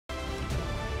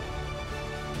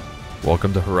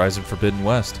Welcome to Horizon Forbidden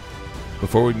West.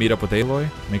 Before we meet up with Aloy,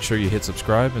 make sure you hit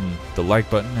subscribe and the like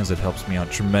button as it helps me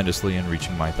out tremendously in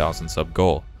reaching my 1,000 sub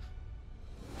goal.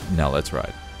 Now let's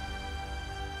ride.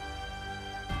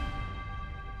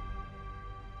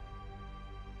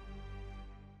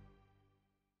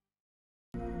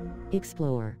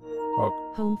 Explore.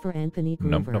 Oh. Home for Anthony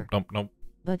Groover. Nope.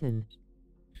 Button.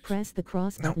 Press the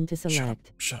cross button to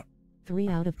select. Shut up. 3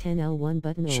 out of 10 L1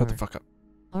 button or Shut the fuck up.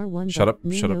 R1 Shut up,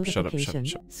 new shut up. notification.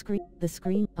 The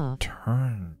screen off.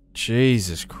 Turn.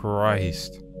 Jesus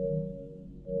Christ.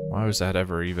 Why was that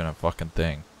ever even a fucking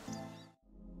thing?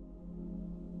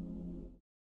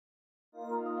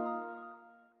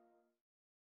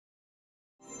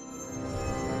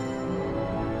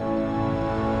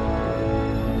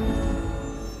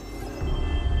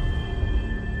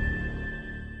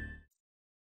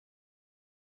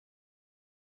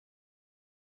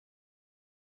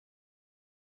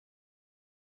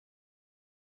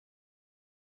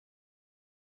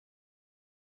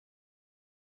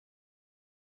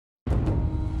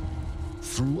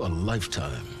 Through a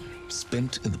lifetime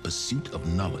spent in the pursuit of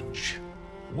knowledge,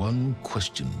 one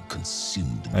question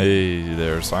consumed me. Hey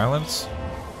there, Silence.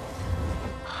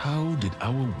 How did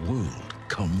our world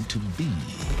come to be?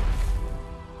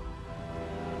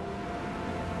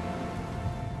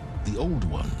 The old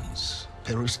ones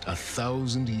perished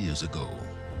 1,000 years ago,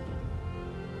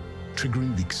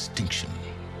 triggering the extinction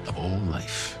of all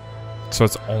life. So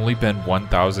it's only been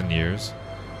 1,000 years?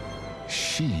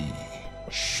 She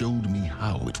showed me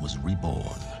how it was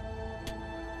reborn.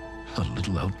 A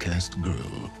little outcast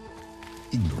girl,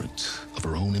 ignorant of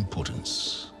her own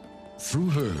importance. Through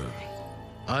her,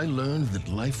 I learned that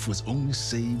life was only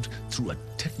saved through a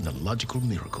technological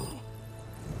miracle.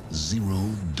 Zero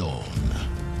Dawn.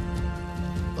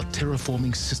 A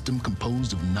terraforming system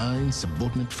composed of 9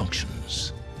 subordinate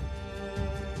functions,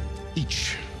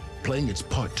 each playing its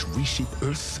part to reshape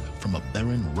Earth from a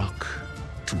barren rock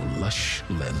to a lush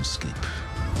landscape.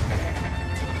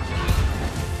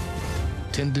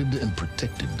 Tended and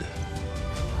protected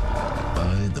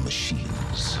by the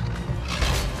machines.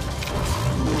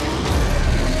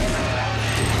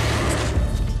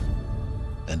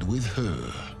 And with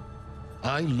her,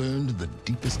 I learned the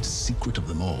deepest secret of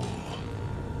them all.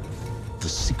 The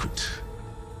secret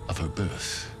of her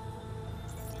birth.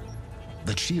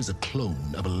 That she is a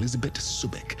clone of Elizabeth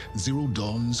Subek, Zero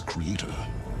Dawn's creator.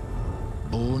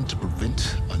 Born to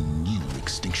prevent a new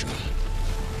extinction.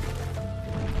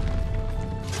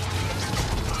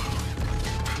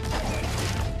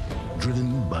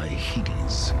 Driven by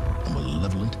Hades, a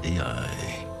malevolent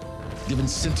AI. Given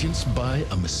sentience by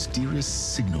a mysterious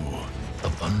signal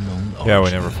of unknown origin. Yeah,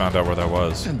 we never found out where that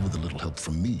was. And with a little help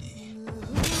from me.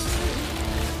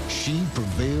 She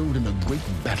prevailed in a great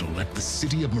battle at the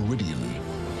city of Meridian.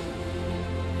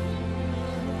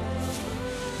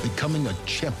 Becoming a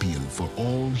champion for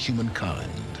all humankind.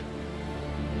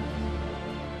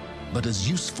 But as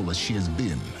useful as she has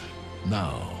been,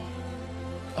 now,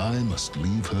 I must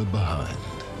leave her behind.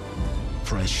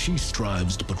 For as she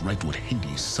strives to put right what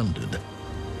Hades sundered,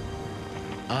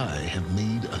 I have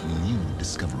made a new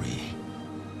discovery.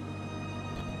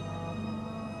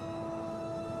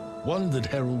 One that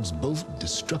heralds both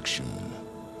destruction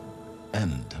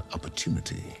and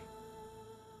opportunity.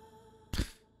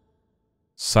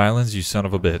 Silence, you son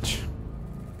of a bitch.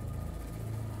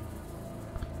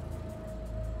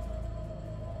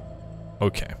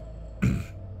 Okay.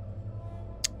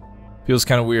 Feels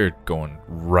kind of weird going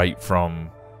right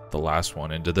from the last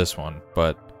one into this one,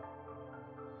 but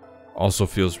also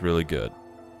feels really good.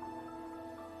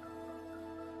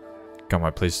 Got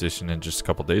my PlayStation in just a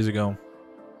couple days ago.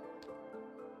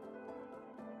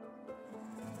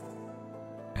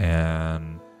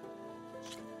 And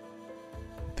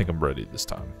I think I'm ready this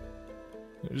time.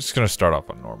 I'm just gonna start off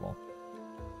on normal.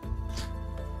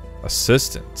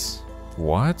 Assistance.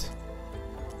 What?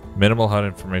 Minimal HUD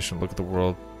information. Look at the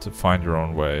world to find your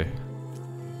own way.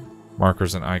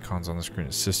 Markers and icons on the screen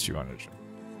assist you on it.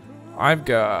 I've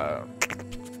got...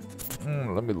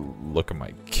 let me look at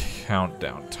my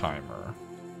countdown timer.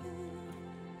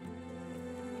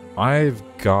 I've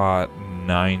got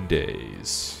 9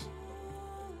 days.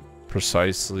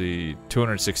 Precisely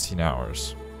 216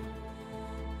 hours.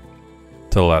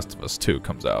 Till The Last of Us 2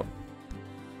 comes out.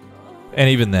 And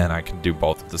even then, I can do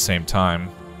both at the same time.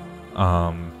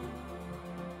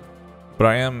 But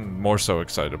I am more so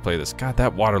excited to play this. God,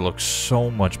 that water looks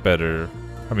so much better.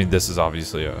 I mean, this is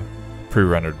obviously a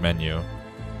pre-rendered menu.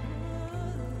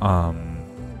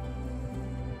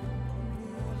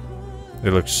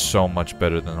 It looks so much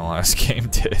better than the last game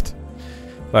did.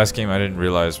 Last game I didn't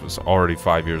realize was already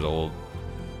 5 years old.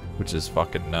 which is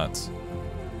fucking nuts.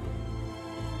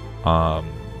 But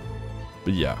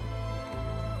yeah.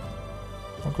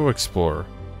 I'll go explore.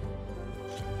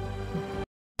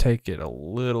 Take it a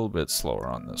little bit slower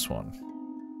on this one.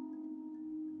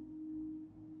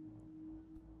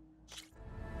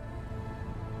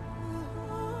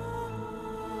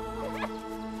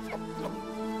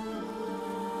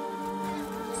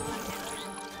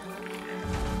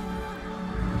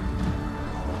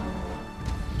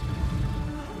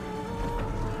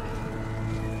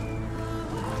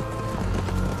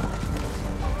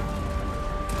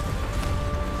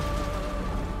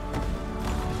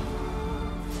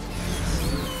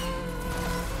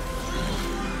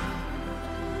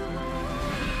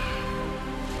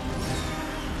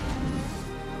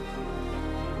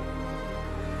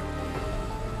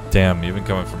 Damn, even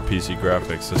coming from PC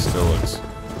graphics, this still looks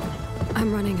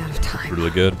I'm running out of time. really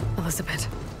good. Elizabeth.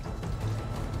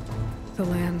 The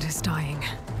land is dying.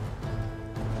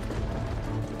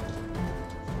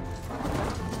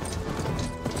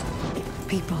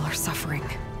 People are suffering.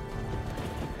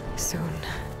 Soon,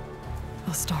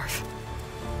 they'll starve.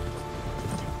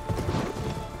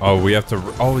 Oh, we have to.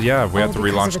 Oh yeah, we have to All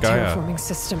because relaunch of a Gaia. terraforming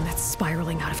system that's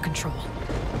spiraling out of control.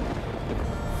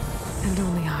 And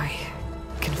only I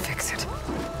can fix it.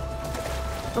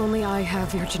 Only I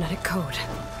have your genetic code.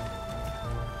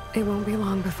 It won't be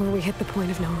long before we hit the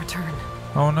point of no return.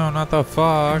 Oh no, not the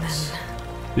fox.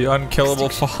 The unkillable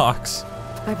extinction. fox.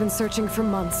 I've been searching for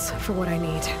months for what I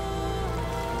need.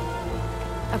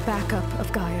 A backup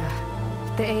of Gaia.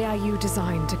 The AI you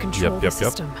designed to control the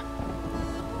system.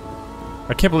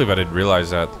 I can't believe I didn't realize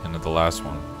that in the last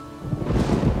one.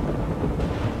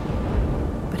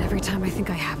 But every time I think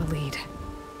I have a lead,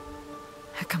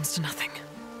 it comes to nothing.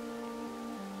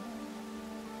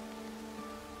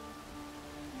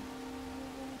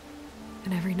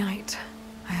 And every night,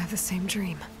 I have the same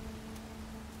dream.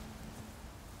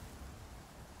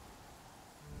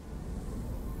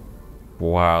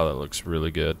 Wow, that looks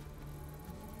really good.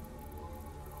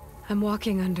 I'm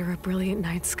walking under a brilliant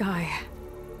night sky,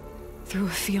 through a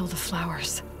field of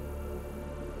flowers.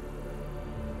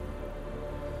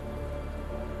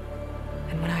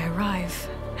 And when I arrive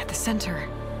at the center,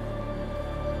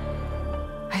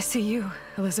 I see you,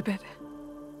 Elizabeth.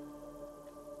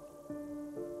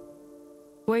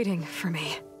 Waiting for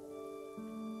me.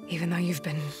 Even though you've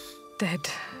been dead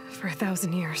for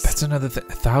 1,000 years. That's another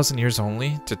 1,000 years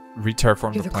only to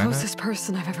re-terraform You're the the planet? closest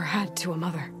person I've ever had to a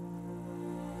mother.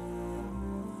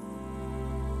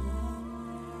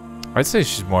 I'd say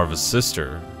she's more of a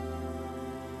sister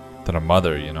than a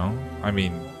mother, you know? I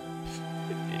mean,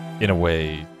 in a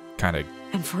way, kind of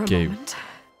And for a gave... moment,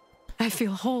 I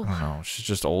feel whole. I don't know, she's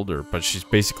just older, but she's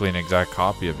basically an exact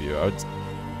copy of you. I would...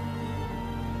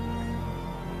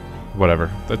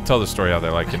 Whatever. They tell the story how they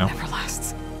like, you know? It never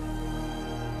lasts.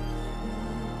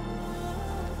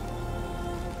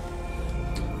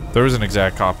 If there was an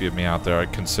exact copy of me out there,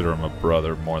 I'd consider him a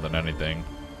brother more than anything.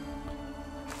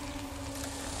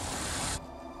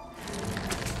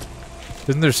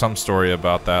 Isn't there some story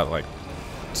about that? Like,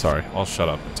 sorry, I'll shut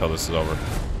up until this is over.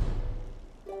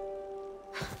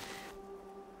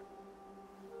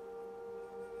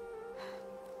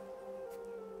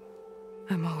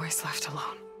 I'm always left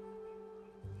alone.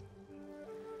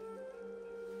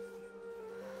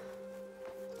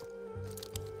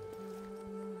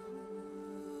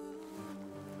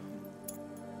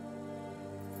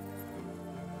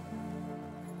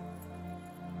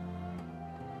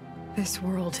 This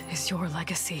world is your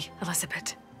legacy,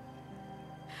 Elizabeth.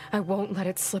 I won't let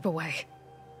it slip away.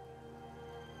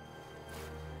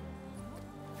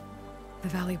 The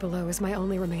valley below is my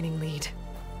only remaining lead.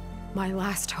 My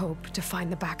last hope to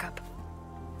find the backup.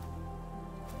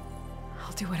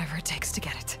 I'll do whatever it takes to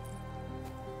get it.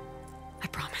 I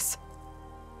promise.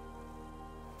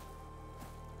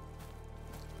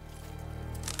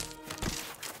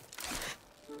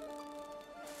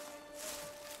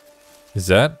 Is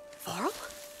that?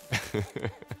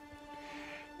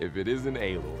 If it isn't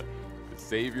Aloy, the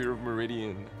savior of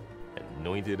Meridian,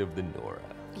 anointed of the Nora.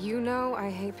 You know I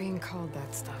hate being called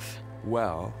that stuff.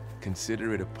 Well,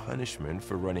 consider it a punishment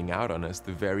for running out on us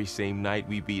the very same night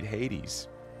we beat Hades.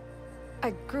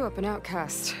 I grew up an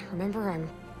outcast. Remember, I'm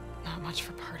not much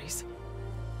for parties.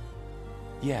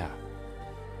 Yeah.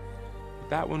 But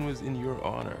that one was in your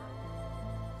honor.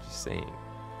 Just saying.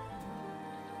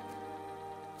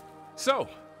 So,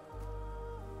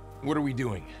 what are we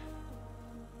doing?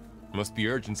 Must be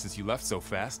urgent since you left so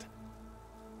fast.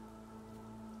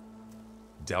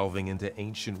 Delving into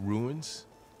ancient ruins?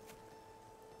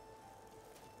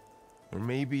 Or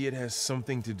maybe it has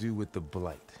something to do with the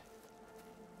Blight.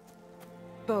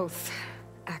 Both,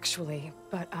 actually.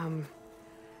 But,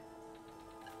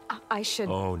 I should...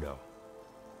 Oh, no.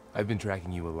 I've been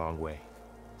tracking you a long way.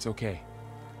 It's okay.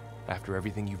 After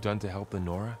everything you've done to help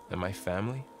Lenora and my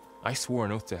family, I swore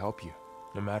an oath to help you,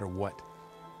 no matter what.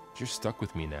 You're stuck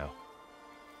with me now.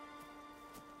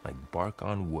 Like bark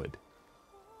on wood.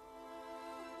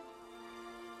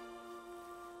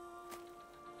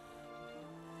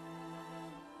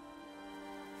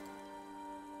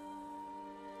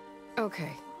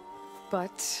 Okay.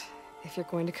 But if you're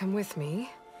going to come with me,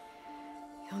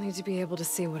 you'll need to be able to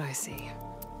see what I see.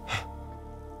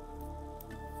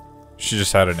 She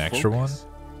just had an extra one? Focus.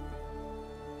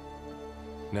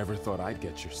 Never thought I'd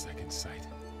get your second sight.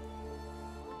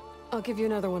 I'll give you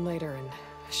another one later and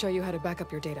show you how to back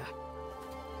up your data.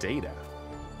 Data?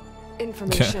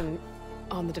 Information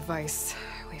on the device.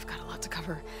 We've got a lot to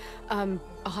cover. I'll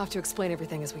have to explain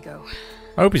everything as we go.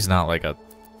 I hope he's not like a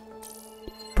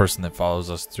person that follows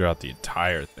us throughout the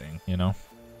entire thing, you know?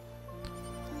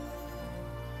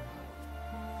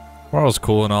 Marl's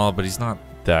cool and all, but he's not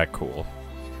that cool.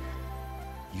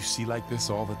 You see like this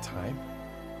all the time?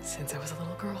 Since I was a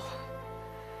little girl.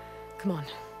 Come on.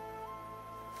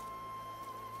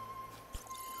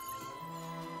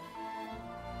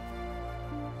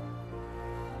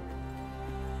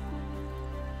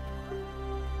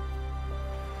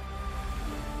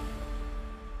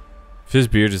 If his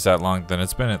beard is that long, then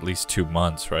it's been at least 2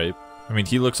 months, right? I mean,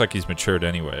 he looks like he's matured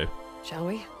anyway. Shall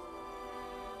we?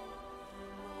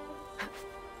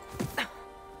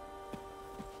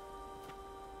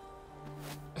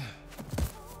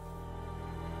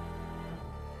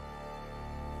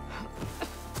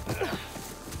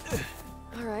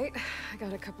 All right, I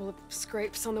got a couple of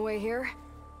scrapes on the way here.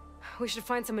 We should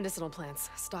find some medicinal plants,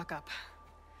 stock up.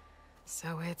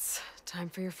 So it's time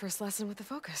for your first lesson with the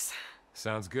focus.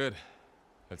 Sounds good.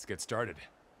 Let's get started.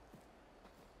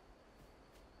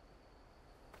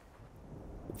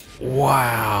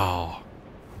 Wow.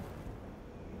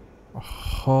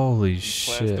 Holy Plants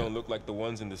shit. don't look like the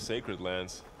ones in the sacred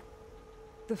lands.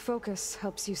 The focus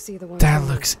helps you see the ones. That around.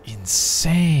 looks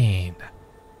insane.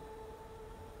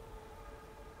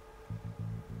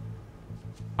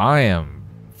 I am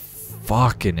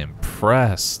fucking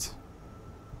impressed.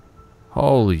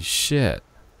 Holy shit.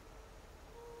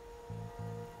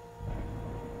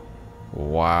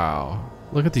 Wow.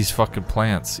 Look at these fucking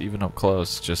plants, even up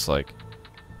close, just like...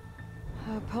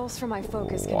 A pulse from my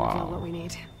focus can Wow. reveal what we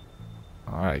need.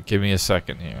 Alright, give me a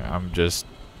second here. I'm just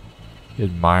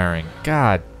admiring.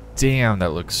 God damn,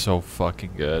 that looks so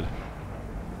fucking good.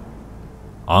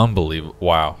 Unbelievable.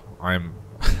 Wow. I'm...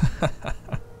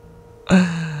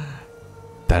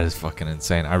 That is fucking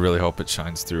insane. I really hope it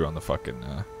shines through on the fucking...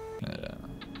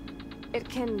 It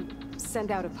can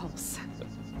send out a pulse.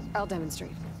 I'll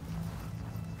demonstrate.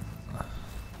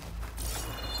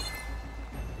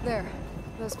 There.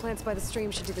 Those plants by the stream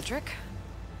should do the trick.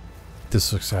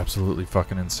 This looks absolutely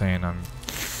fucking insane.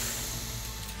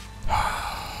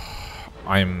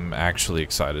 I'm actually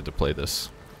excited to play this.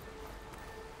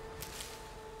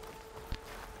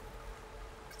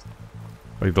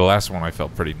 Like the last one I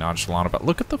felt pretty nonchalant about.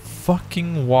 Look at the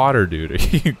fucking water, dude.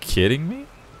 Are you kidding me?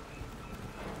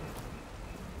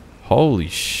 Holy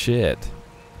shit.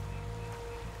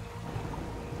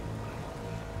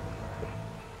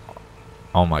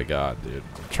 Oh my god, dude.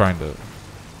 I'm trying to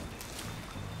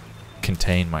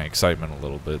contain my excitement a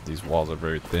little bit. These walls are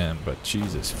very thin, but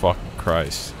Jesus fucking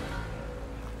Christ.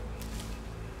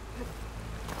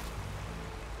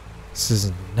 This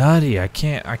is nutty. I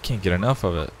can't get enough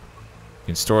of it. You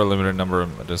can store a limited number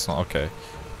of medicinal. Okay.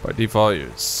 By default,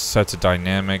 it's set to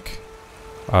dynamic.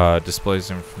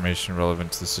 Displays information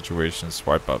relevant to the situation.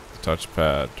 Swipe up the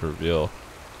touchpad to reveal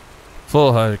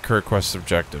full current quest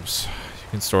objectives.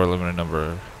 You can store a limited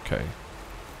number. Okay.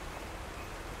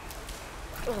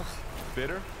 Ugh.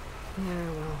 Bitter?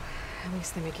 Yeah, well, at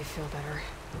least they make you feel better.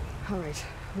 Alright,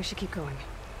 we should keep going.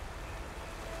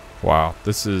 Wow.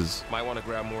 This is... Might want to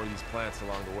grab more of these plants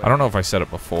along the way. I don't know if I said it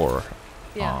before.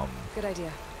 Yeah, good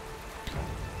idea.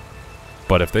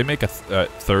 But if they make a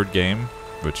third game,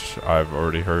 which I've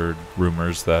already heard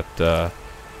rumors that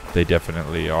they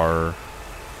definitely are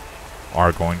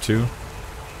going to,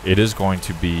 it is going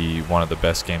to be one of the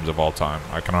best games of all time.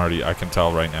 I can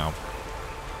tell right now.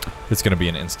 It's going to be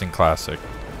an instant classic.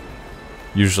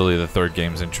 Usually the third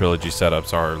games in trilogy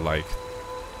setups are like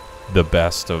the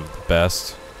best of the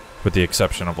best, with the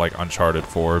exception of like Uncharted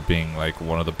 4 being like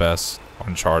one of the best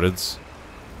Uncharted's.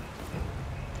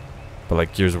 But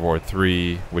like Gears of War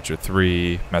 3, Witcher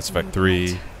 3, Mass Effect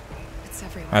 3. It's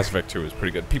everywhere. Mass Effect 2 is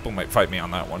pretty good. People might fight me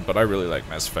on that one, but I really like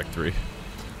Mass Effect 3.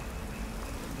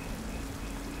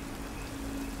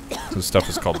 This stuff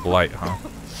is called blight, huh?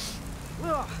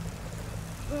 Ugh.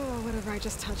 Oh, whatever I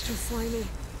just touched was slimy.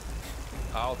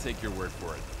 I'll take your word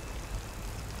for it.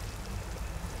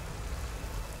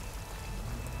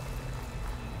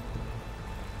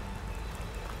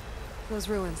 Those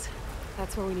ruins.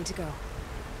 That's where we need to go.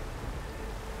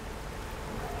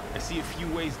 I see a few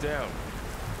ways down.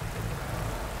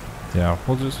 Yeah,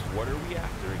 we'll just... What are we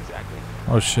after exactly?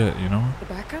 Oh shit, you know? The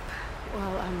backup?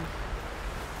 Well,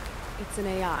 it's an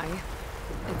AI.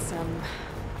 It's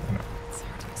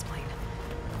hard to explain.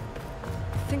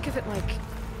 Think of it like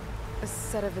a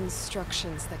set of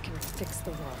instructions that can fix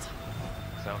the world.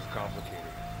 Sounds complicated.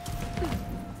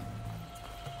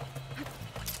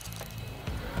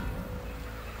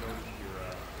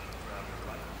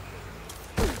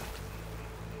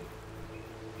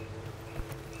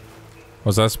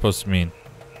 What's that supposed to mean?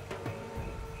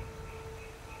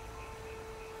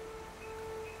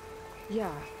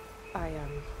 Yeah, I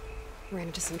ran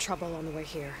into some trouble on the way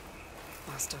here.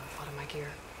 Lost a lot of my gear.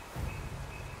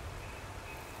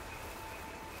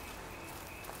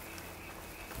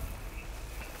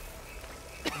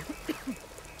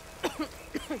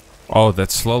 Oh,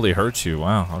 that slowly hurts you.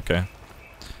 Wow, okay.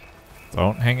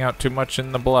 Don't hang out too much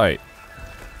in the blight.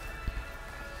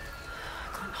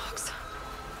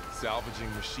 Salvaging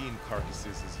machine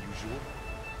carcasses as usual.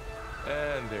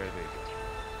 And there they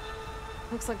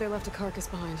go. Looks like they left a carcass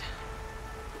behind.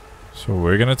 So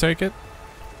we're gonna take it?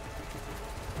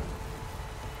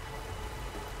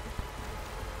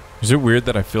 Is it weird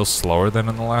that I feel slower than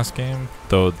in the last game?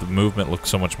 Though the movement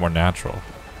looks so much more natural.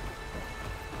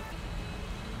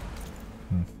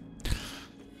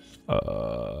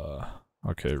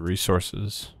 Okay,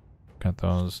 resources. Got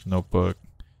those. Notebook.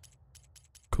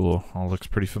 Cool. All looks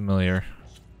pretty familiar.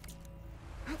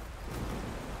 A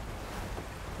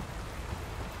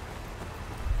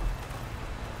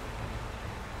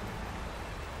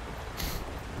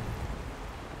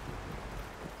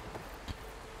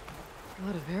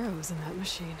lot of arrows in that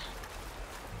machine.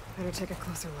 Better take a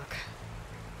closer look.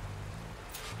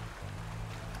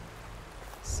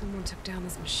 Someone took down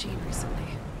this machine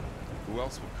recently. Who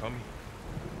else would come here?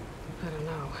 I don't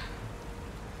know.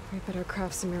 We better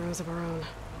craft some arrows of our own.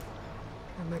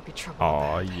 There might be trouble.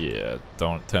 Oh yeah,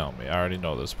 don't tell me. I already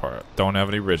know this part. Don't have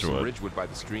any Ridgewood. Some Ridgewood by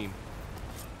the stream.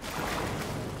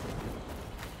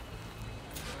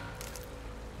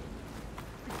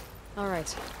 All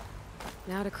right.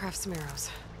 Now to craft some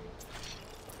arrows.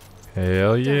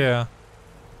 Hell yeah.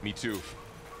 Me too.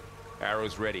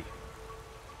 Arrows ready.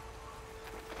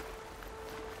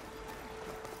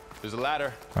 There's a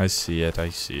ladder. I see it. I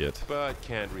see it. But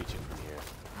can't reach it from here.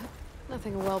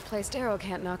 Nothing a well-placed arrow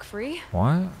can't knock free.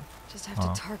 What? Just have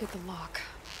to target the lock.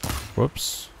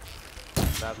 Whoops.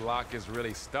 That lock is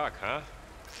really stuck, huh?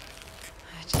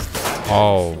 I just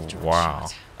Oh, filter a wow.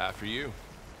 shot. After you.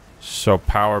 So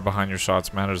power behind your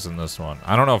shots matters in this one.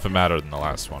 I don't know if it mattered in the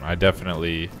last one. I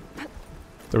definitely...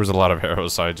 There was a lot of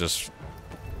arrows I just...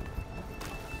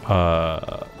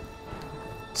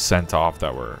 sent off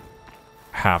that were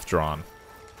half drawn.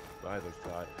 By the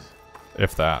goddess.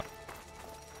 If that.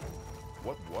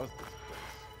 What was this place?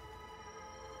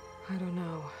 I don't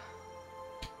know.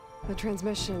 The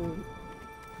transmission...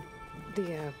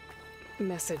 The,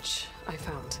 message I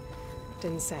found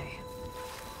didn't say.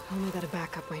 Only that a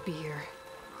backup might be here.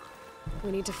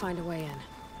 We need to find a way in.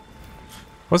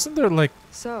 Wasn't there like...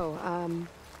 So,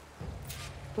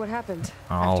 what happened?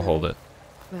 I'll after hold we it.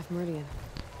 Left Meridian.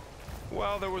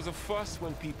 Well, there was a fuss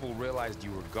when people realized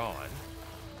you were gone.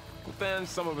 But then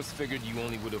some of us figured you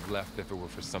only would have left if it were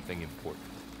for something important.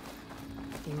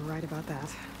 You were right about that.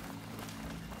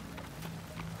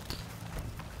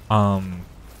 I'm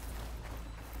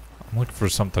looking for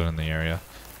something in the area.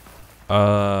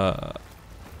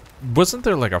 Wasn't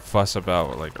there like a fuss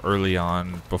about like early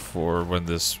on before when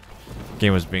this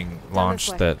game was being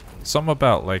launched that some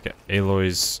about like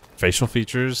Aloy's facial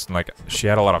features and like she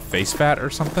had a lot of face fat or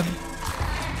something?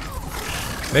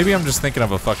 Maybe I'm just thinking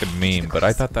of a fucking meme, but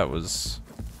I thought that was...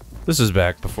 This is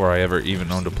back before I ever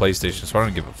even owned a PlayStation, so I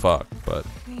don't give a fuck, but...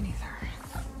 Me neither.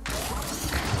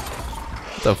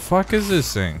 What the fuck is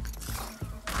this thing?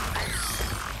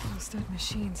 Those dead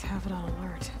machines have it on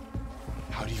alert.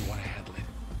 How do you want to handle it?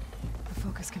 The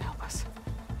focus can help us.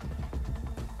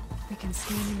 We can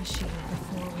scan the machine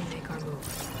before we make our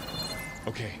move.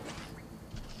 Okay.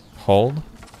 Hold?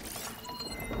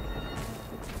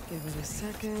 Give it a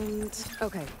second.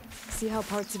 Okay. See how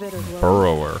parts of it are glowing?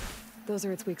 Burrower. Those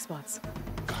are its weak spots.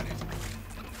 Got it.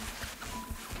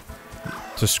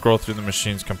 To scroll through the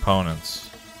machine's components.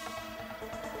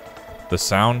 The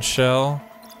sound shell.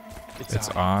 Its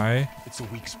eye. It's a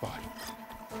weak spot.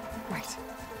 Right.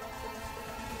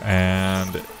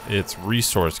 And it's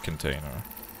resource container.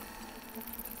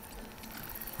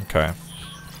 Okay.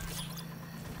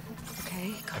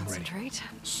 Okay, concentrate.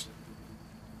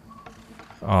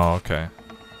 Oh, okay.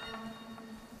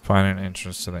 Find an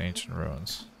entrance to the ancient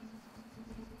ruins.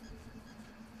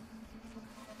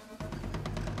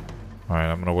 Alright,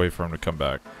 I'm gonna wait for him to come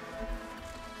back.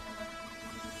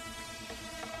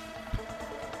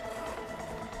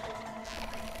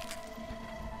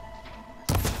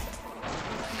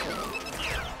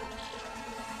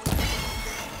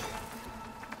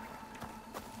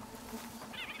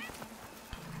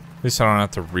 At least I don't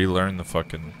have to relearn the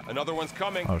fucking... Another one's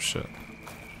coming. Oh shit.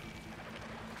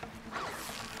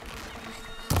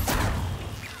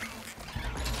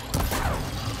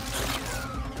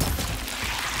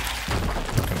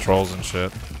 Controls and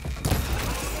shit.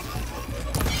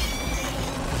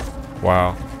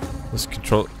 Wow. This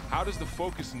control... How does the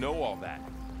focus know all that?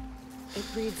 It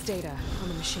reads data on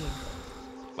the machine.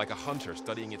 Like a hunter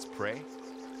studying its prey?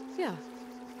 Yeah,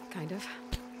 kind of.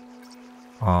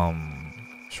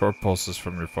 Short pulses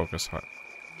from your focus hut.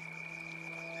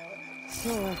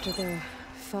 So after the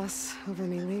fuss over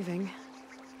me leaving,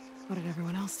 what did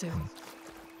everyone else do?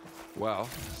 Well,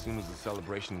 as soon as the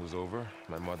celebration was over,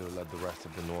 my mother led the rest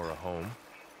of the Nora home.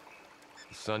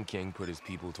 The Sun King put his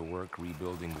people to work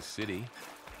rebuilding the city,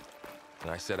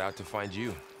 and I set out to find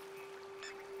you.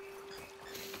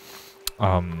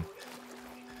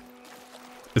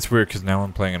 It's weird because now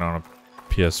I'm playing it on a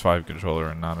PS5 controller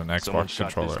and not an Someone Xbox shot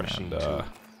this controller, machine and too.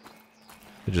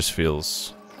 it just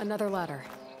feels Another ladder.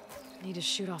 Need to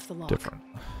shoot off the log. different.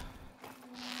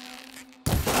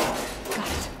 Got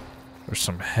it. There's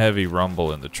some heavy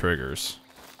rumble in the triggers.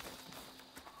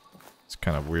 It's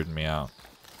kind of weirding me out.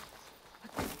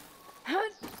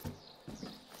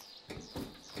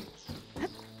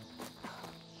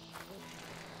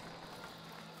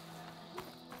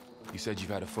 You said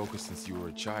you've had a focus since you were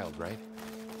a child, right?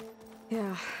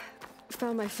 Yeah.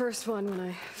 Found my first one when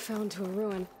I fell into a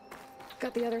ruin.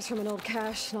 Got the others from an old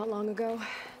cache not long ago.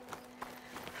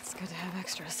 It's good to have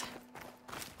extras.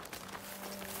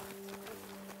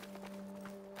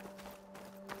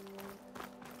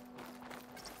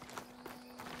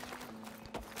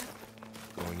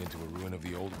 Going into a ruin of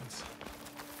the old ones.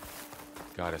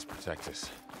 Goddess protect us.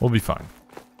 We'll be fine.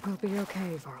 We'll be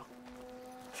okay, Varl.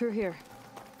 Through here.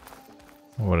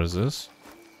 What is this?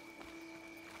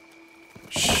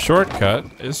 Shortcut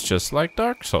is just like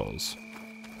Dark Souls.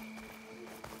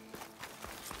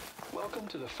 Welcome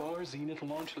to the Far Zenith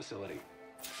launch facility.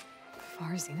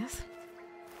 Far Zenith?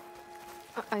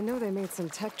 I know they made some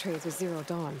tech trades with Zero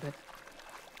Dawn, but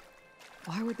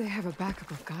why would they have a backup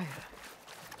of Gaia?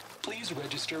 Please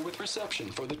register with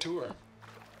reception for the tour.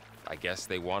 I guess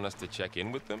they want us to check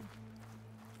in with them?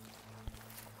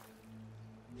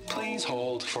 Please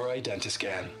hold for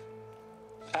identiscan.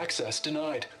 Access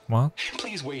denied. What?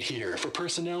 Please wait here for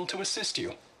personnel to assist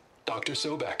you. Dr.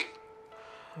 Sobek.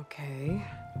 Okay.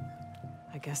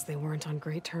 I guess they weren't on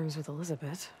great terms with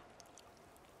Elizabeth.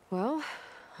 Well,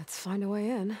 let's find a way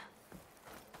in.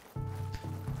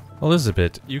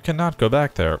 Elizabeth, you cannot go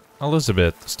back there.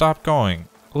 Elizabeth, stop going.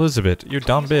 Elizabeth, you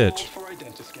dumb Please bitch. hold for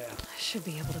identiscan. I should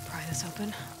be able to pry this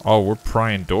open. Oh, we're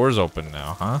prying doors open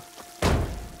now, huh?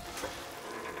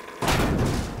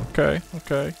 Okay,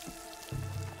 okay.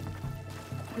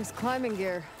 There's climbing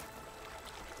gear.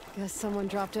 Guess someone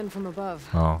dropped in from above.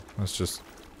 Oh, that's just...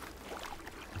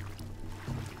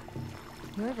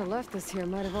 Whoever left this here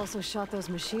might have also shot those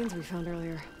machines we found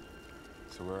earlier.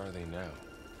 So where are they now?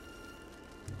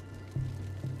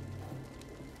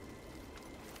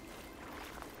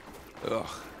 Ugh,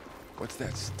 what's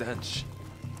that stench?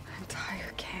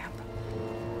 Entire camp.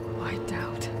 Wiped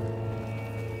out.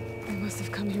 They must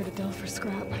have come here to delve for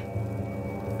scrap.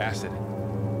 Acid.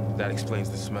 That explains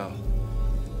the smell.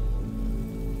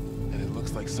 And it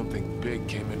looks like something big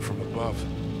came in from above.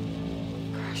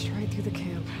 Crashed right through the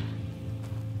camp.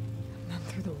 And then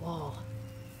through the wall.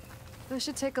 I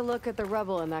should take a look at the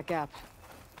rubble in that gap.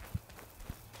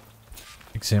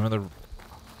 Examine the...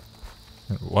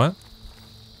 What?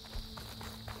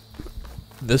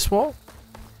 This wall?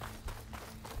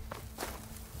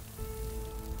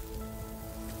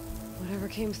 Whatever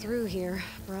came through here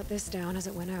brought this down as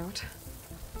it went out.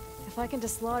 If I can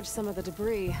dislodge some of the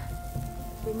debris,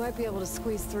 we might be able to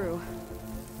squeeze through.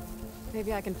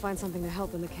 Maybe I can find something to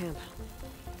help in the camp.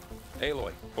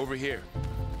 Aloy, over here.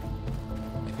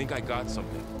 I think I got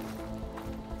something.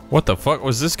 What the fuck?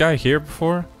 Was this guy here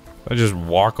before? I just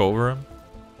walk over him?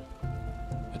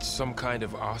 It's some kind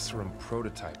of Osram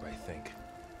prototype, I think.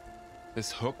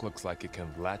 This hook looks like it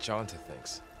can latch onto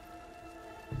things.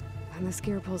 And this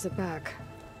gear pulls it back.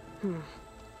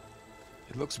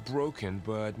 It looks broken,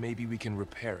 but maybe we can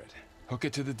repair it. Hook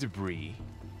it to the debris.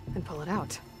 And pull it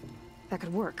out. That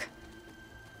could work.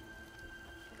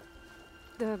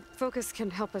 The focus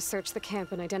can help us search the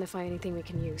camp and identify anything we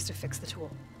can use to fix the tool.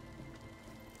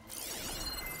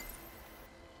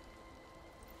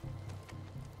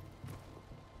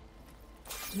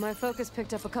 My focus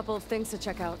picked up a couple of things to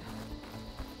check out.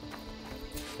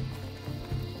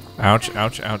 Ouch,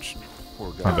 ouch, ouch.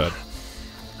 Poor guy. My bad.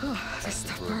 This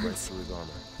stuff Broke right burns. through his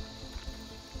armor.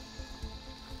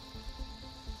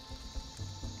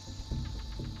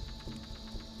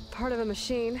 Part of a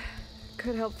machine.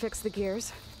 Could help fix the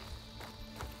gears.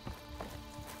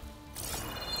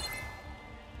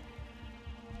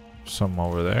 Some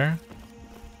over there.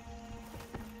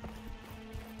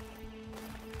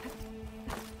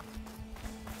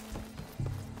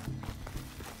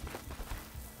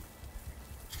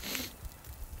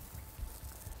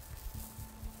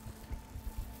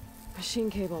 Machine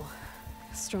cable.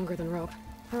 Stronger than rope.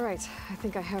 Alright, I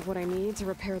think I have what I need to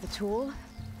repair the tool.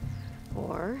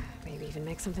 Or maybe even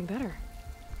make something better.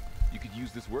 You could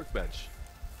use this workbench.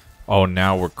 Oh,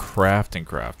 now we're crafting.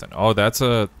 Oh, that's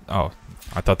a... Oh,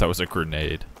 I thought that was a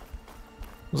grenade.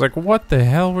 I was like, what the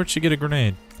hell? Where'd she get a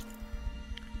grenade?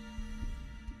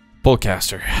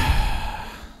 Pullcaster.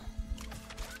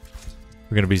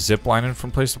 We're gonna be ziplining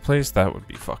from place to place? That would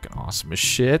be fucking awesome as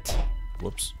shit.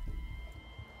 Whoops.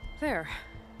 There.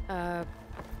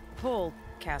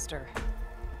 Pullcaster.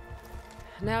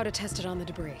 Now to test it on the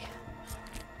debris.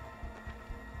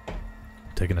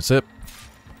 Taking a sip.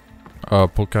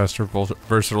 Pullcaster,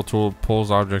 versatile tool, pulls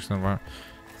objects in the environment.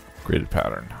 Graded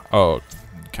pattern. Oh,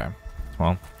 okay.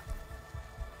 Well,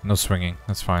 no swinging.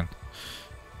 That's fine.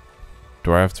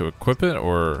 Do I have to equip it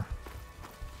or?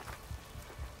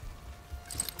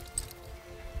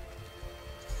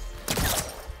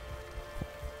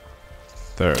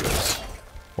 There it is.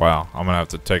 Wow, I'm gonna have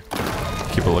to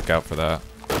keep a lookout for that.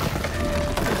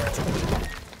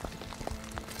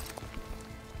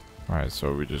 Alright,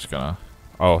 so we're just gonna...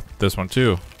 Oh, this one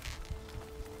too.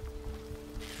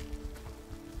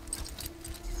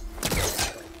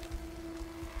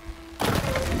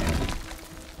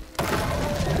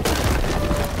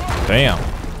 Damn.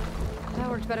 That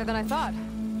worked better than I thought.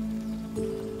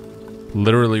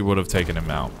 Literally would have taken him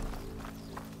out.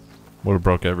 Would have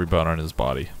broke every bone on his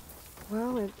body.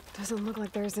 Well, it doesn't look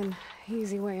like there's an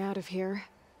easy way out of here.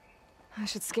 I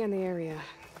should scan the area.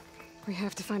 We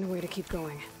have to find a way to keep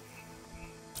going.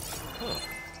 Huh.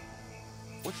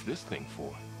 What's this thing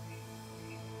for?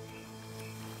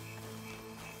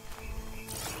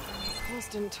 Pulse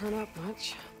didn't turn up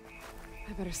much.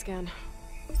 I better scan.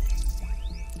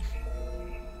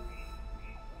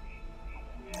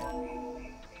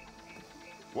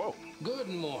 Whoa. Good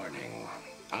morning.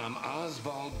 I'm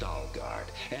Oswald Dalgard,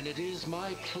 and it is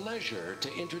my pleasure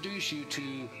to introduce you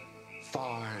to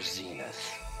Far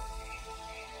Zenith.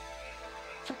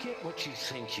 Forget what you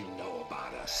think you know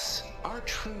about us. Our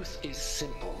truth is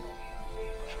simple.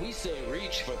 We say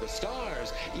reach for the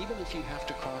stars, even if you have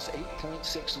to cross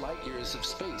 8.6 light years of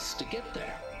space to get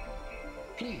there.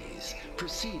 Please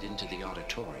proceed into the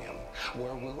auditorium,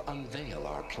 where we'll unveil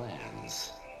our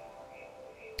plans.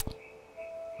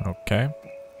 Okay.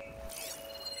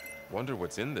 Wonder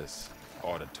what's in this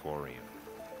auditorium.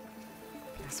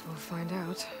 Guess we'll find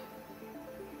out.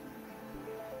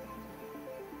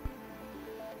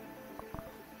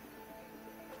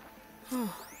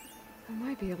 Oh, I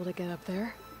might be able to get up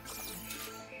there.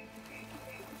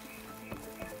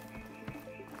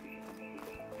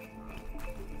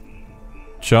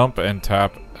 Jump and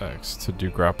tap X to do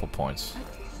grapple points.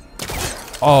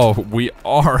 Oh, we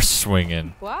are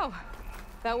swinging. Wow,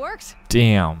 that worked.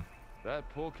 Damn. That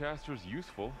Pullcaster's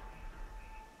useful.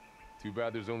 Too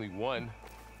bad there's only one.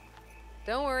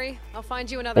 Don't worry, I'll find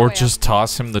you another Or way just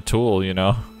toss him the tool, you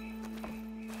know?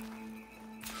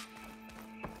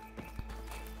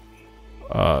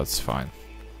 It's fine.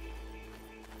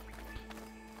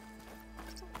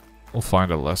 We'll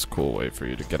find a less cool way for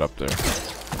you to get up there.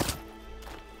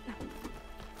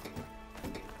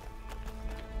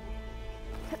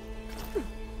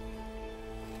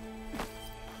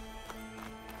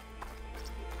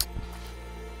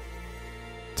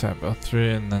 Tap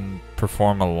L3 and then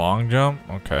perform a long jump?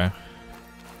 Okay.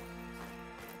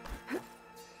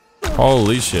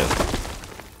 Holy shit.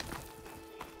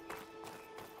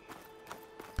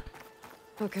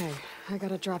 Okay, I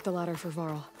gotta drop the ladder for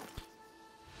Varl.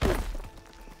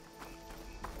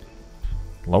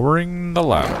 Lowering the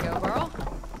ladder. There you go, Varl.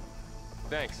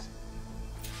 Thanks.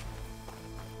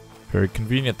 Very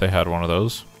convenient they had one of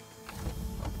those.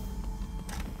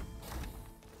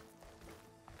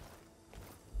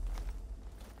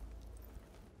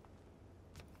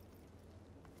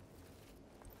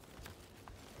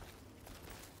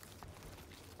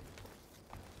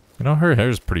 You know, her hair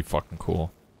is pretty fucking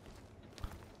cool.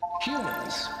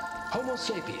 Humans, Homo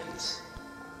sapiens,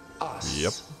 us.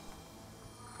 Yep.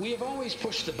 We have always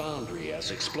pushed the boundary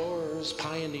as explorers,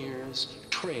 pioneers,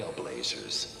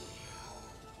 trailblazers.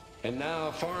 And now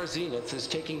Far Zenith is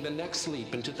taking the next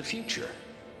leap into the future.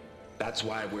 That's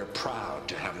why we're proud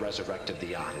to have resurrected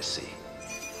the Odyssey.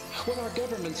 When our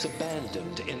government's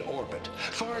abandoned in orbit,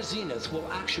 Far Zenith will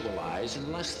actualize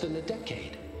in less than a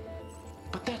decade.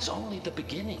 But that's only the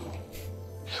beginning.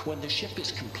 When the ship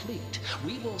is complete,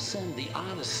 we will send the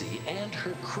Odyssey and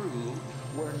her crew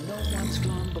where no one's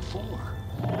gone before.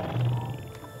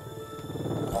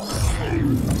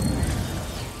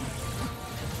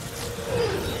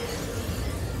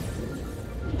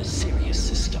 The Sirius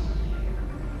system.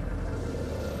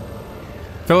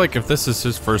 I feel like if this is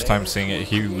his first time seeing it,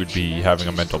 he would be having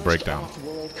a mental breakdown.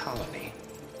 World colony.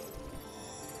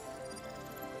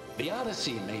 The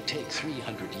Odyssey may take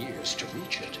 300 years to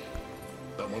reach it,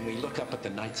 but when we look up at the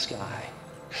night sky,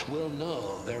 we'll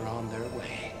know they're on their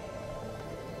way.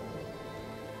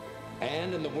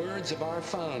 And in the words of our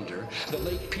founder, the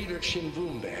late Peter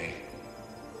Chimvumbe,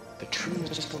 the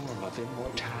truest form of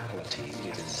immortality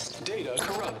is Data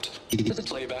corrupt.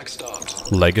 Playback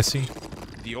stopped. Legacy?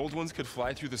 The old ones could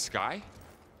fly through the sky?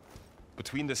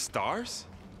 Between the stars?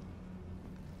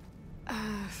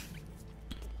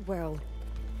 Well,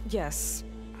 yes.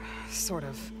 Sort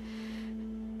of.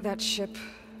 That ship,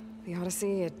 the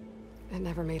Odyssey, it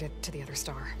never made it to the other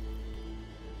star.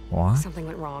 What? Something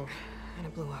went wrong, and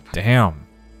it blew up. Damn.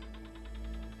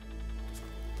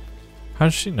 How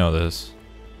does she know this?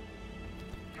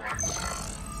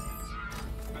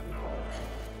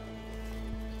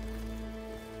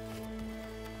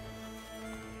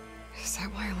 Is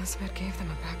that why Elizabeth gave them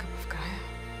a backup of Gaia?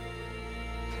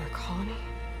 For their colony?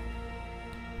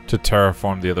 To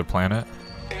terraform the other planet?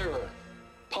 Error.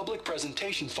 Public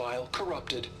presentation file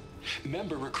corrupted.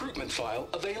 Member recruitment file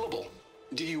available.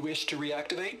 Do you wish to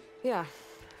reactivate? Yeah.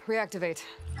 Reactivate.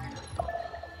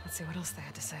 Let's see what else they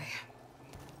had to say.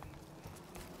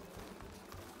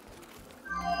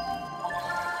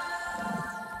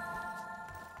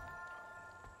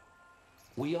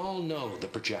 We all know the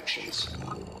projections.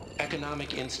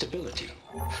 Economic instability,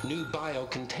 new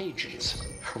biocontagions,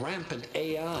 rampant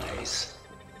AIs.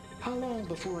 How long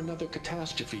before another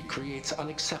catastrophe creates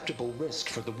unacceptable risk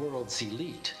for the world's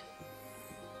elite?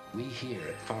 We here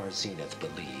at Far Zenith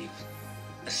believe,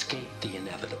 escape the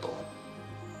inevitable.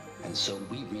 And so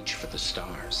we reach for the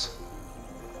stars.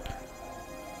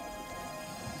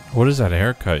 What is that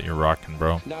haircut you're rocking,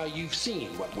 bro? Now you've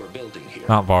seen what we're building here.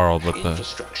 Not Varl, but the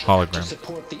Infrastructure to hologram.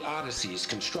 support the Odyssey's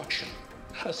construction.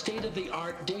 A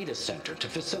state-of-the-art data center to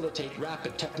facilitate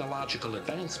rapid technological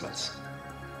advancements.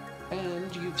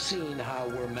 And you've seen how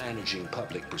we're managing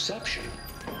public perception.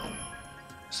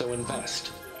 So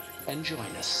invest and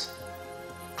join us.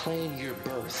 Claim your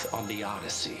berth on the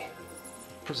Odyssey.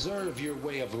 Preserve your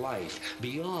way of life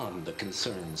beyond the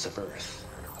concerns of Earth.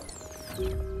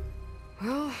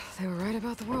 Well, they were right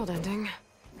about the world ending.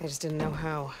 I just didn't know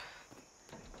how.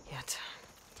 Yet.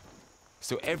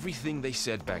 So everything they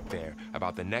said back there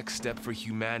about the next step for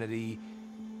humanity,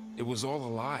 it was all a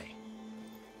lie.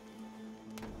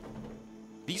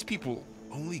 These people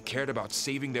only cared about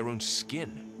saving their own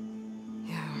skin.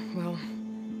 Yeah, well,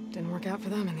 didn't work out for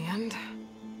them in the end.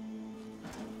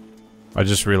 I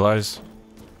just realized.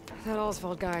 That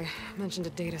Oswald guy mentioned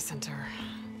a data center.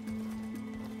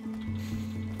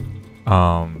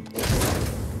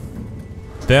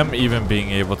 Them even being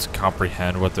able to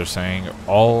comprehend what they're saying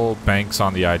all banks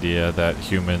on the idea that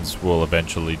humans will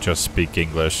eventually just speak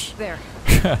English. There.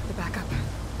 The backup.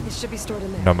 It should be stored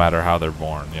in there. No matter how they're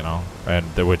born, you know? And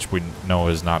which we know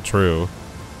is not true.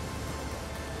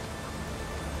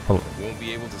 Won't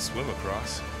be able to swim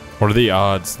across. What are the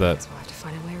odds that... So we'll have to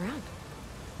find a way around.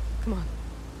 Come on.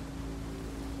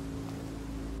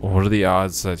 What are the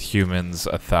odds that humans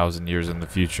 1,000 years in the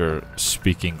future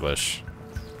speak English?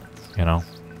 You know?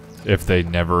 If they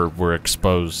never were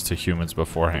exposed to humans The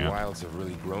beforehand. wilds have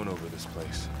really grown over this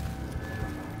place.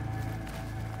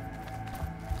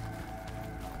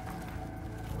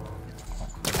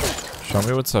 Show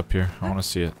me what's up here. I want to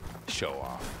see it. Show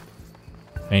off.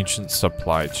 Ancient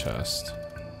supply chest.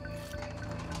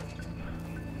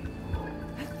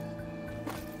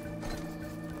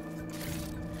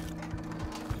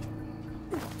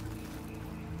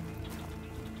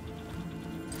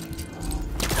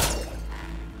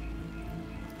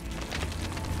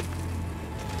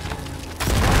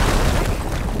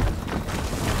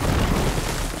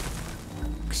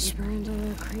 Creeper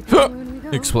into creeper when we go.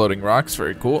 Exploding rocks,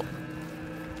 very cool.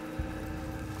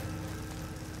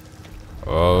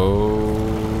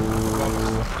 Oh.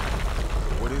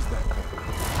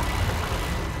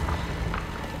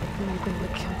 We might be able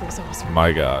to kill those Oscar.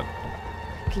 My God.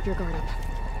 Keep your guard up.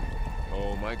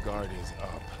 Oh, my guard is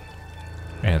up.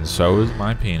 And so is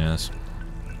my penis.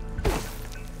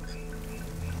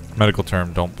 Medical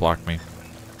term, don't block me.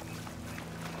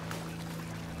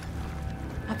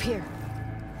 Up here.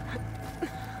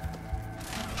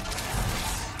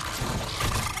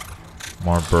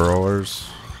 More burrowers.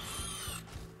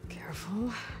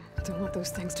 Careful. Don't want those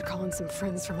things to call in some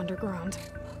friends from underground.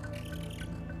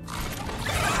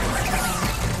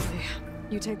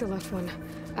 You take the left one.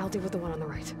 I'll deal with the one on the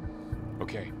right.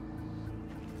 Okay.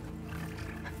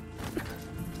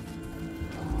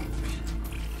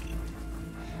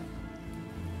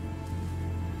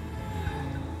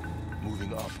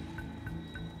 Moving up.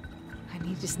 I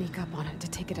need to sneak up on it to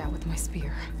take it out with my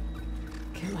spear.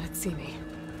 Can't let it see me.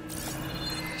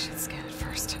 I should scan it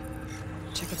first.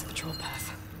 Check its patrol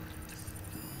path.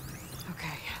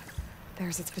 Okay.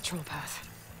 There's its patrol path.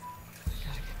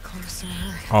 Gotta get closer.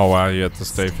 Oh wow, you have to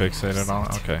stay fixated on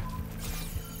it? Okay.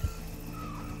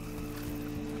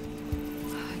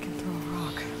 I can throw a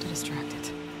rock to distract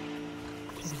it.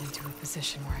 Get it into a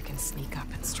position where I can sneak up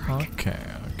and strike. Okay,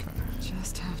 okay.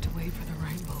 Just have to wait for the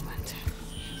right moment.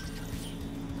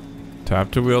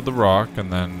 Tap to wield the rock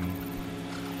and then...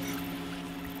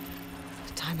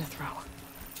 Time to throw.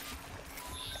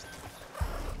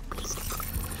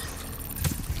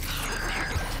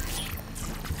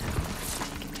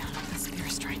 Get down with the spear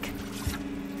strike.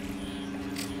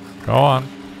 Go on.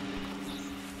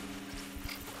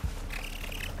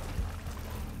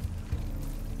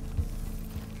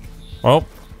 Oh,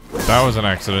 that was an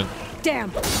accident.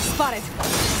 Damn! Spotted!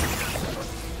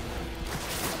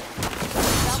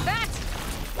 Now that!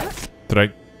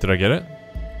 Did I get it?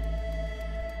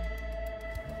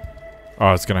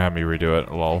 Oh, it's gonna have me redo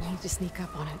it. Lol. I need to sneak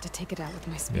up on it to take it out with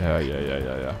my spear.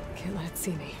 Yeah. Can't let it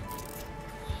see me.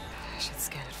 I should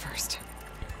scan it first.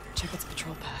 Check its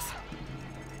patrol path.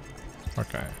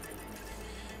 Okay.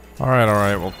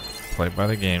 Alright. We'll play by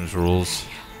the game's rules.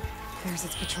 There's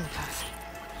its patrol path.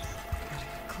 Gotta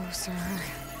get closer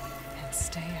and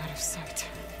stay out of sight.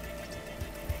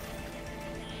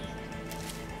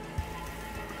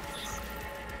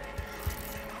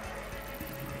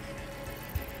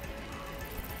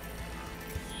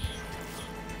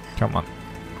 Come on.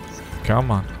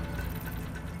 Come on.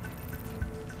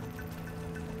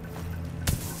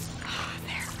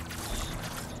 There.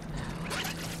 Now,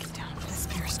 get down with the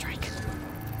spear strike.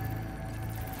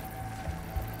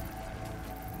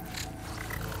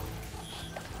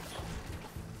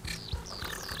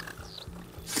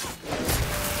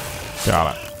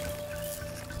 Got it.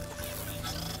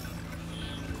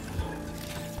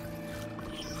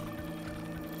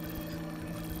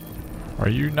 Are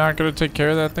you not gonna take care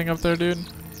of that thing up there, dude?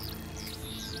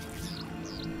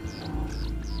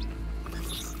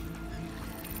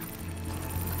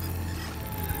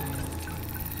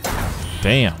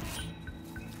 Damn.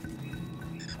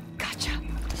 Gotcha.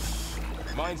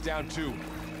 Mine's down too.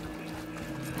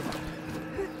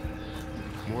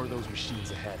 More of those machines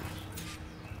ahead.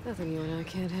 Nothing you and I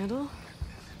can't handle.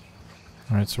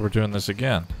 Alright, so we're doing this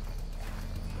again.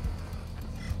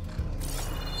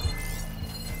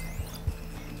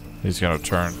 He's gonna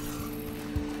turn.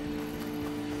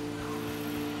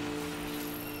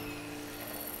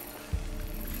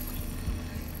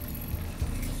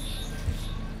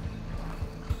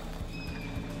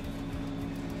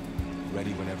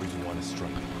 Ready whenever you want to strike.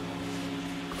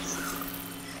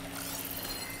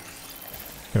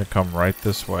 Gonna come right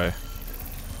this way.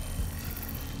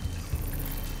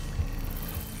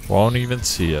 Won't even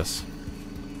see us.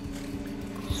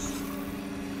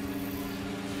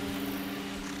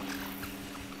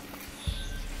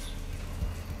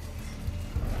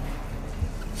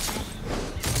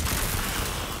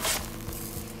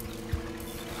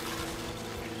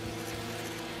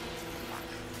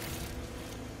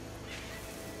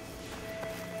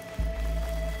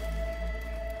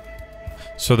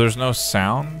 So there's no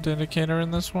sound indicator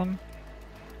in this one?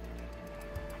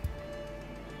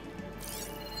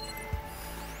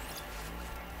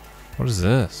 What is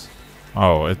this?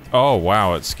 Oh, oh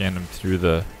wow, it scanned him through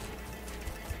the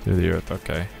earth.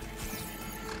 Okay.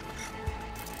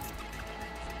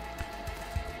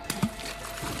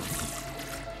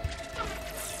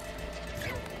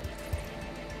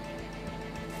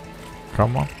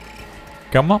 Come on.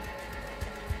 Come on.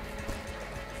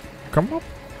 Come on.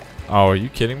 Oh, are you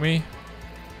kidding me?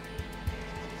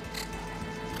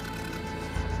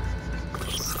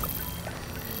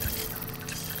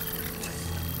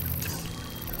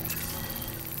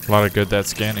 A lot of good that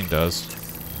scanning does.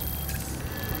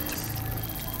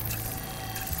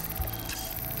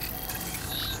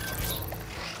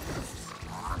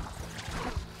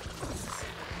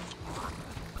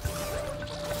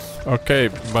 Okay,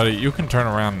 buddy, you can turn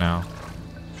around now.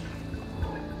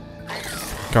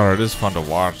 God, it is fun to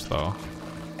watch, though.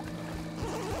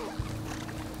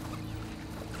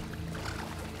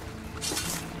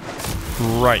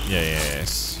 Right,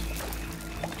 yes.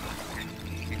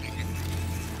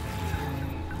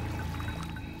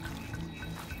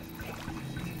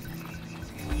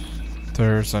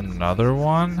 There's another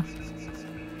one?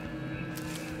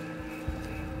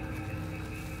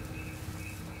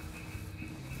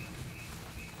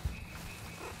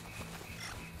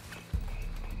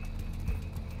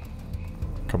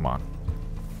 Come on.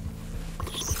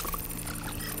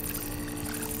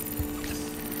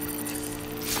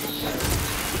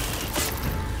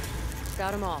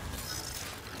 Got them all.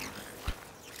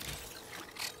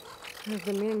 I've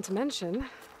been meaning to mention,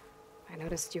 I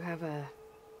noticed you have a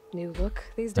new look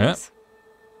these days.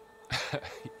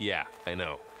 Yeah, I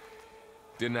know.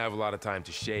 Didn't have a lot of time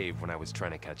to shave when I was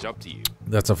trying to catch up to you.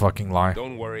 That's a fucking lie.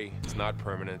 Don't worry, it's not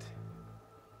permanent.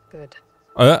 Good.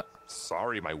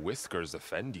 Sorry my whiskers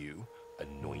offend you,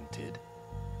 anointed.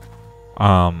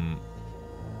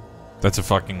 That's a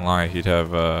fucking lie. He'd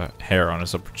have hair on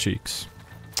his upper cheeks.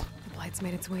 The blight's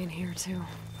made its way in here too.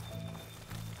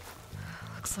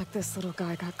 Looks like this little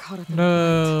guy got caught up in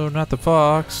No, not the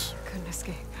fox. couldn't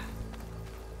escape.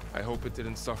 I hope it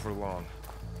didn't suffer long.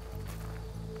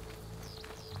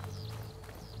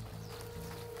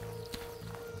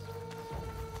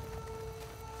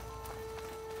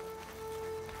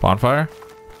 Bonfire?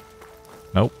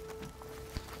 Nope.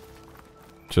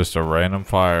 Just a random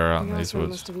fire out in The these Osprey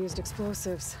woods. must have used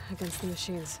explosives against the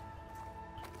machines.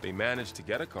 They managed to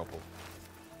get a couple.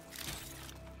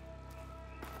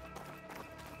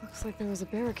 Looks like there was a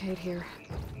barricade here.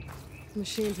 The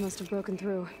machines must have broken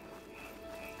through.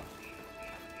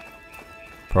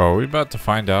 Bro, are we about to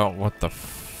find out what the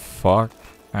fuck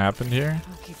happened here?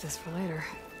 I'll keep this for later.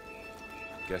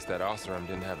 Guess that Oseram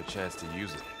didn't have a chance to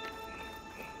use it.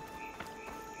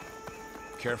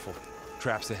 Careful.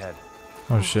 Traps ahead.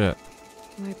 Oh shit.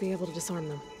 Might be able to disarm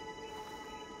them.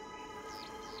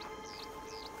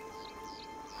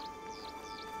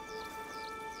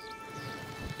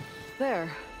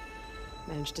 There.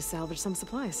 Managed to salvage some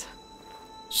supplies.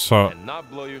 So And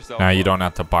not blow yourself now you up. don't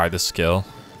have to buy the skill.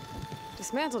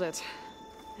 Dismantled it.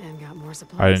 And got more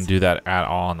supplies. I didn't do that at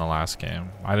all in the last game.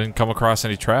 I didn't come across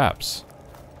any traps.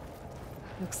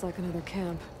 Looks like another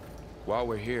camp. While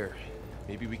we're here,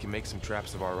 maybe we can make some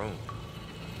traps of our own.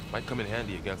 Might come in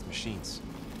handy against machines.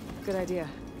 Good idea.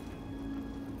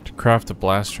 To craft a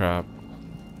blast trap.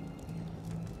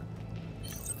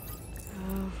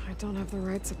 Oh, I don't have the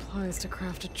right supplies to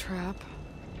craft a trap.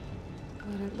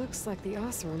 But it looks like the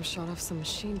Oseram shot off some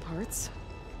machine parts.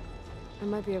 I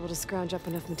might be able to scrounge up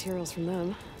enough materials from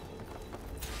them.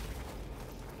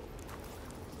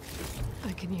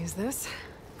 I can use this.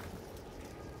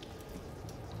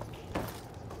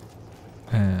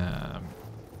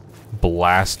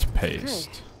 Blast paste.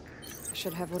 Okay. I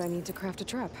should have what I need to craft a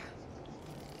trap.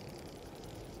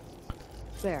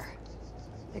 There.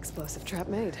 Explosive trap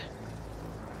made.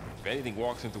 If anything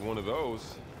walks into one of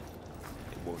those,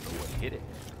 it won't know what hit it.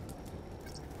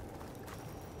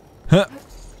 Huh.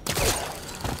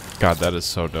 God, that is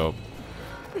so dope.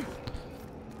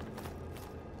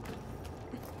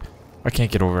 I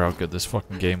can't get over how good this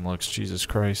fucking game looks. Jesus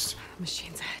Christ.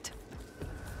 Machine's ahead.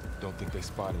 Don't think they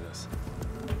spotted us.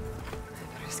 I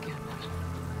better scan them.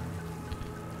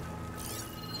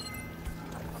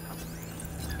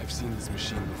 I've seen this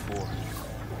machine before.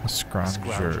 A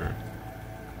scrounger.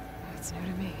 That's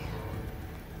new to me.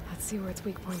 Let's see where its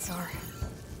weak points are.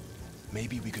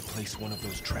 Maybe we could place one of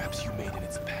those traps you made in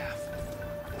its path.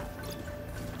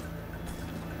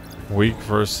 Weak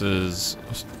versus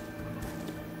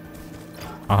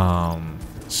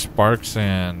sparks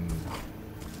and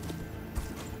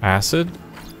acid.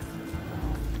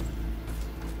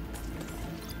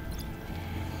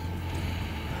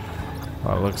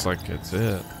 Well, it looks like it's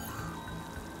it.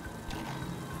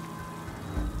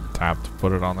 Tap to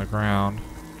put it on the ground.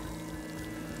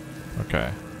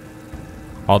 Okay.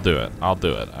 I'll do it. I'll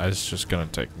do it. It's just gonna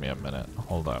take me a minute.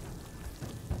 Hold up.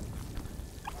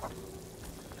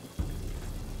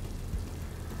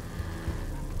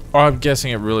 Oh, I'm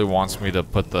guessing it really wants me to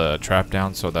put the trap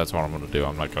down, so that's what I'm going to do.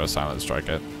 I'm not going to silent strike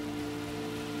it.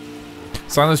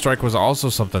 Silent strike was also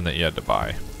something that you had to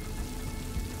buy.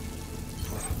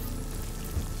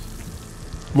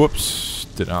 Whoops.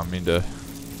 Did not mean to.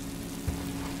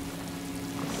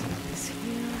 This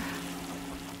here.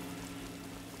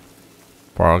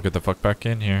 Varl, get the fuck back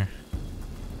in here.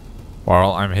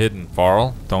 Varl, I'm hidden.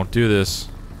 Varl, don't do this.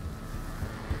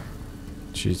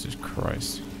 Jesus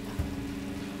Christ.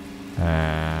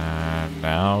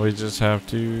 Now we just have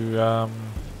to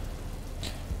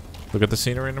look at the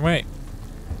scenery and wait.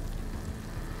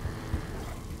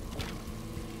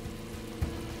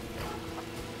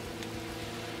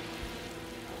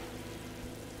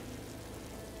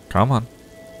 Come on.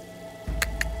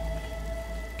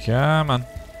 Come on.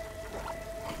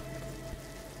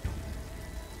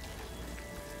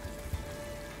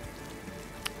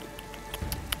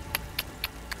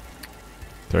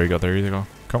 There you go, there you go.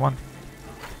 Come on.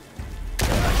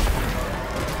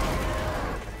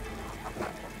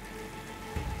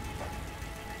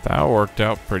 That worked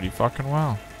out pretty fucking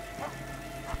well.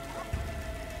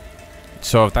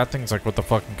 So if that thing's like, what the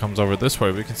fucking comes over this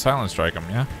way, we can silent strike him,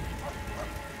 yeah?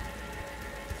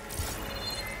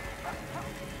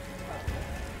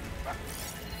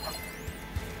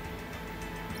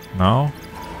 No?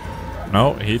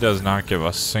 No, he does not give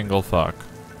a single fuck.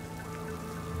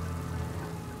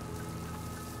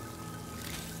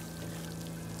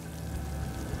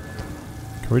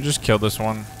 Can we just kill this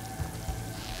one?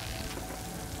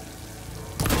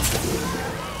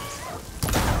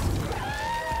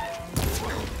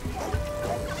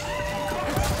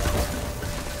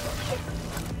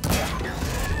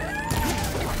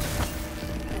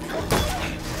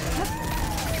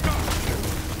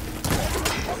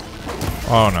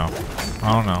 Oh no.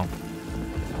 Oh no.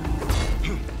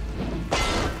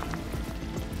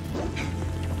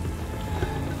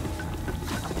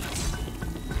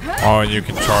 Oh, and you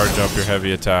can charge up your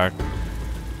heavy attack.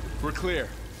 We're clear.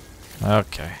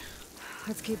 Okay.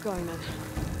 Let's keep going then.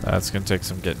 That's gonna take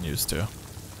some getting used to.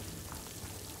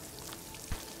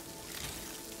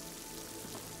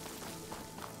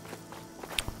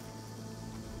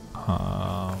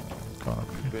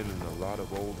 Been in a lot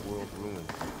of old world ruins.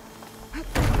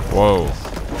 Whoa.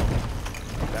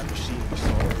 That machine we saw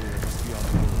earlier must be on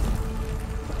the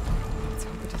move. Let's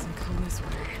hope it doesn't come this way.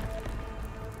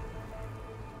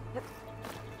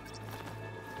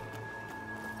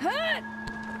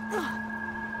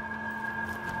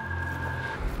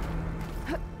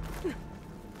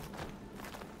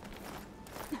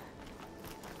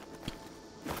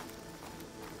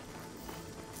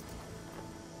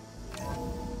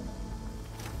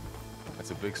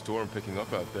 That's a big storm picking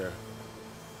up out there.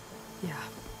 Yeah.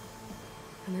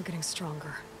 And they're getting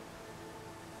stronger.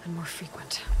 And more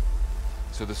frequent.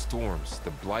 So the storms,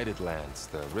 the blighted lands,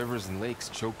 the rivers and lakes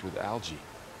choked with algae.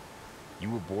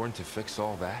 You were born to fix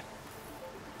all that?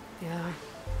 Yeah.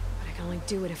 But I can only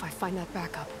do it if I find that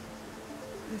backup.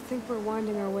 I think we're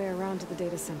winding our way around to the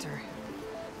data center.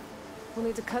 We'll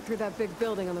need to cut through that big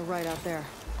building on the right out there.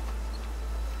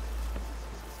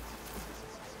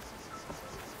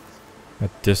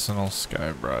 Medicinal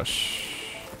skybrush.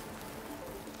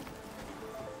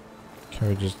 Can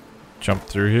we just jump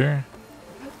through here?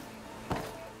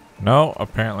 No,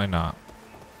 apparently not.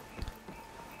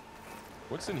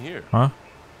 What's in here? Huh?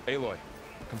 Aloy,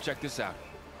 come check this out.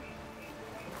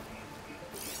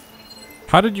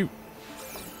 How did you...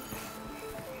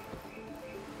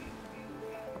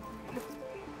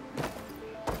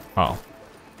 Oh.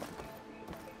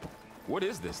 What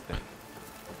is this thing?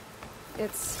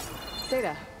 It's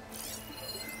data.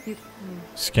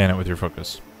 Scan it with your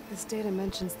focus. This data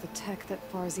mentions the tech that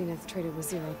Far Zenith traded with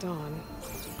Zero Dawn.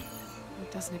 It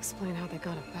doesn't explain how they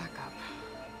got a backup.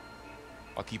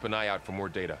 I'll keep an eye out for more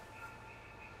data.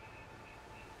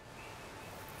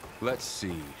 Let's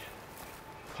see.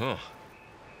 Huh.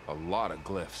 A lot of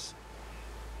glyphs.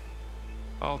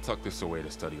 I'll tuck this away to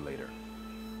study later.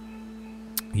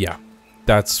 Yeah.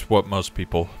 That's what most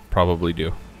people probably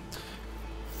do.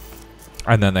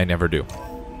 And then they never do.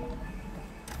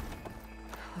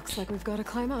 Looks like we've got to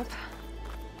climb up.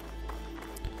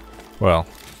 Well,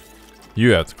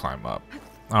 you have to climb up.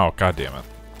 Oh, god damn it.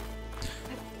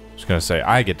 I was gonna say,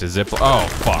 I get to zip... Oh,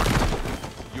 fuck.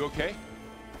 You okay?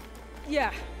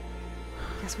 Yeah.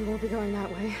 Guess we won't be going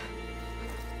that way.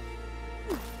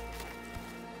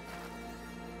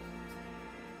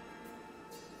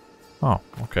 Oh,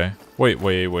 okay. Wait.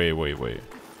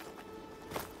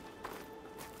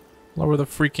 Lower the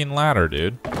freaking ladder,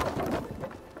 dude.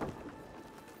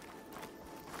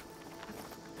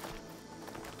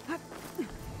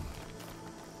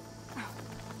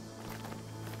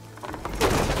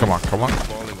 Come on.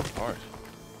 Falling apart.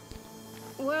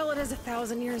 Well, it is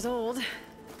 1,000 years old.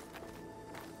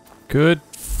 Good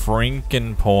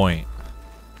freaking point.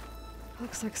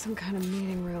 Looks like some kind of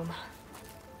meeting room.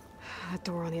 That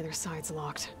door on the other side's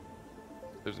locked.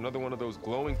 There's another one of those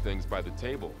glowing things by the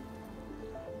table.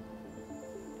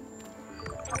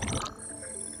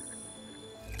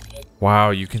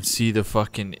 Wow, you can see the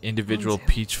fucking individual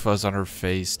peach fuzz on her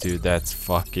face, dude. That's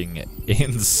fucking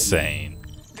insane.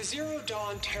 The Zero Dawn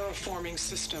Dawn terraforming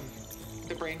system,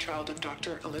 the brainchild of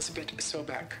Dr. Elizabeth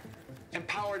Sobek.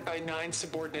 Empowered by 9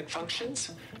 subordinate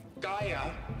functions,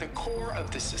 Gaia, the core of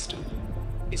the system,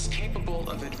 is capable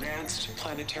of advanced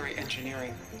planetary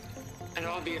engineering, an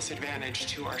obvious advantage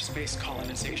to our space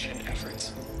colonization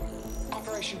efforts.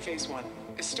 Operation Phase 1.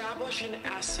 Establish an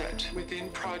asset within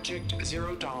Project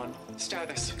Zero Dawn.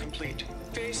 Status complete.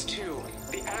 Phase 2.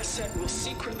 The asset will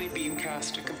secretly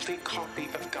beamcast a complete copy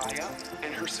of Gaia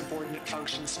and her subordinate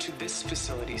functions to this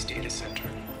facility's data center.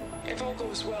 If all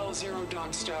goes well, Zero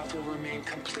Dawn staff will remain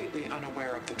completely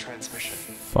unaware of the transmission.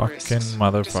 Fucking Discovery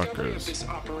of motherfuckers. this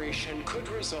operation could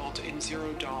result in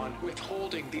Zero Dawn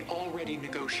withholding the already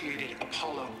negotiated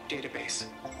Apollo database.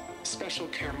 Special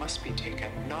care must be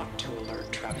taken not to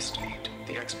alert Travis Tate,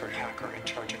 the expert hacker in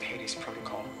charge of Hades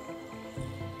Protocol.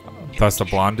 That's the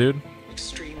blonde dude?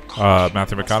 Extreme caution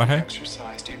Matthew must be McConaughey?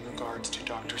 exercised in regards to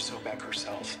Dr. Sobek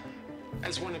herself.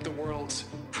 As one of the world's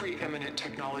preeminent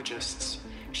technologists,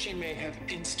 she may have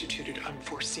instituted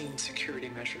unforeseen security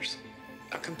measures.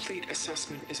 A complete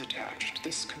assessment is attached.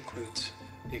 This concludes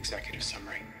the executive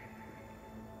summary.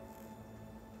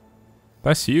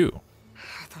 That's you.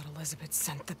 I thought Elizabeth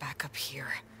sent the backup here,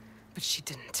 but she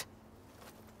didn't.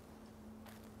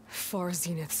 Far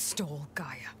Zenith stole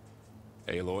Gaia.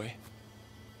 Aloy,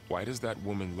 why does that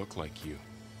woman look like you?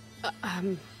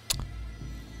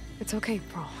 It's okay,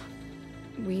 Pearl.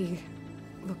 We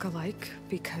look alike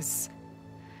because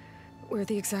we're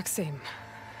the exact same.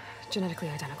 Genetically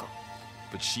identical.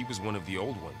 But she was one of the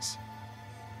old ones.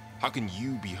 How can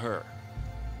you be her?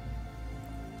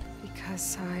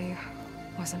 Because I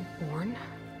wasn't born.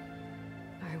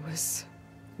 I was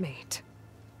made.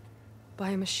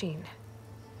 By a machine.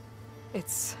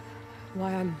 It's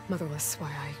why I'm motherless, why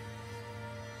I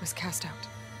was cast out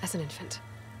as an infant.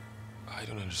 I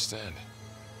don't understand.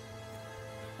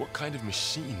 What kind of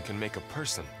machine can make a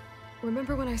person?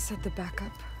 Remember when I said the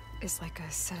backup is like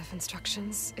a set of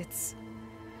instructions? It's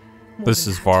more This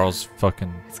than is that. Varl's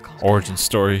fucking It's called origin Gaia.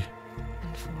 story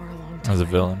And for a long time, as a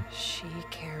villain. she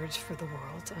cared for the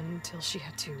world until she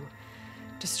had to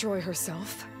destroy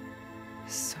herself.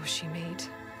 So she made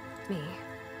me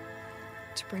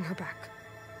to bring her back.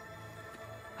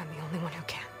 I'm the only one who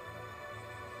can.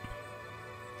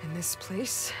 And this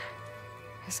place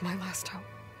is my last hope.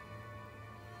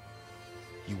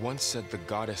 You once said the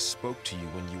goddess spoke to you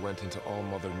when you went into All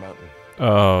Mother Mountain.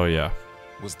 Oh, yeah.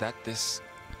 Was that this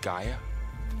Gaia?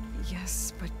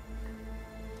 Yes, but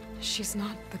she's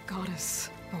not the goddess,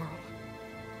 Laurel.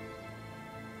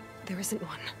 There isn't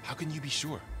one. How can you be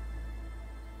sure?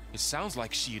 It sounds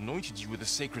like she anointed you with a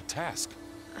sacred task.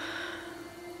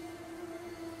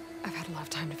 I've had a lot of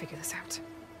time to figure this out.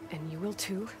 And you will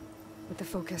too, with the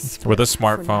focus. With a For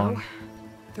smartphone. now,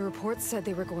 the reports said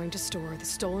they were going to store the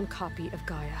stolen copy of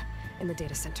Gaia in the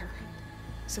data center.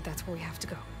 So that's where we have to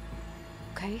go.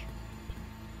 Okay?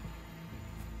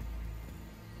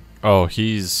 Oh,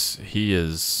 he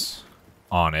is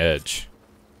on edge.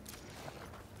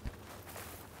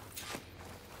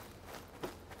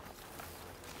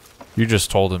 You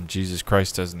just told him Jesus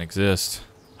Christ doesn't exist.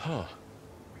 Huh.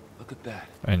 Look at that.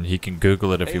 And he can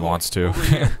Google it if he Aloy, wants to. over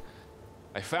here.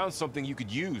 I found something you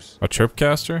could use. A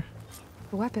tripcaster?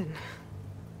 A weapon.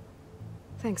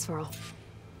 Thanks, Varl.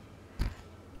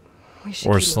 We should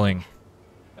Or keep sling? moving.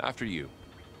 After you.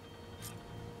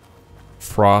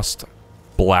 Frost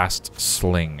blast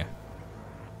sling.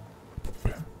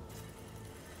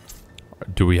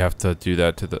 Do we have to do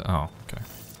that to the... Oh, okay.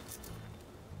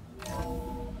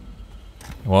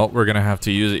 Well, we're going to have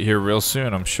to use it here real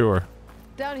soon, I'm sure.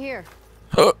 Down here.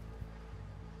 Huh.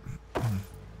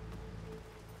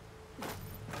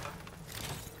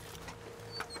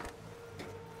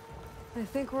 I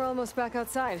think we're almost back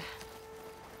outside.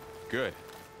 Good.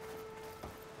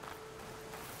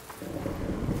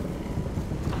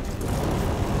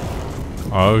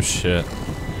 Oh, shit.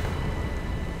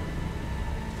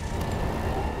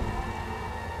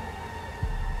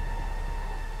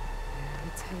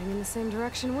 It's heading in the same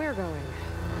direction we're going.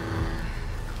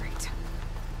 Great.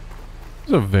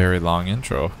 It's a very long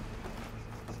intro.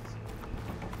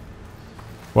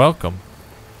 Welcome.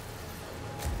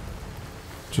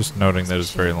 Just noting that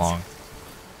it's very long.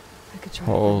 I could try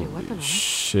to put a new weapon Holy on it.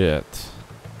 shit.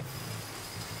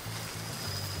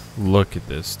 Look at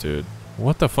this, dude.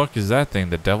 What the fuck is that thing?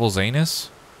 The devil's anus?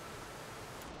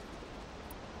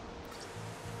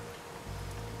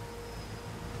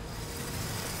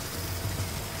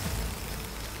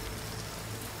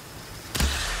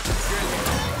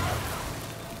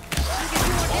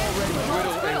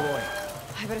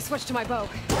 I better switch to my bow.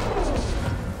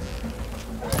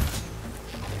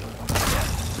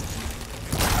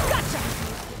 Gotcha!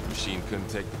 Machine couldn't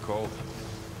take the cold.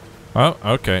 Oh,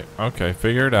 okay, okay,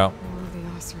 figure it out. More of the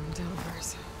Osram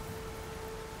Delvers.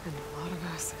 And a lot of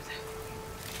acid.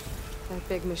 That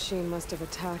big machine must have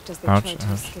attacked as they Ouch, tried to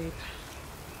ouch. escape.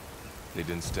 They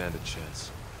didn't stand a chance.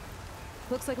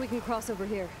 Looks like we can cross over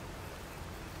here.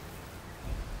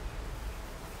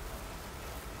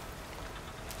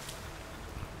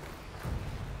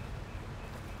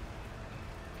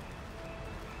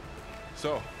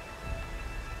 So,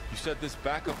 you said this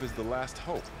backup is the last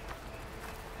hope.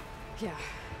 Yeah.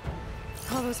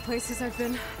 All those places I've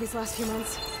been these last few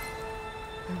months,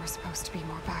 there were supposed to be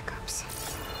more backups.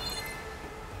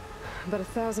 But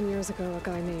 1,000 years ago, a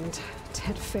guy named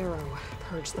Ted Farrow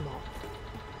purged them all.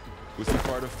 Was he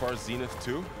part of Far Zenith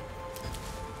too?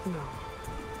 No.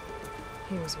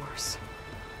 He was worse.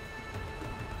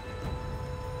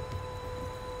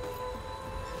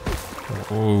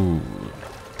 Ooh,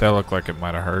 that looked like it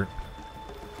might have hurt.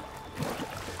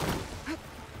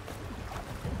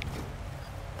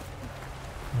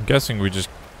 I'm guessing we just...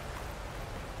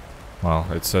 Well,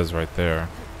 it says right there.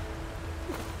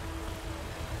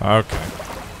 Okay.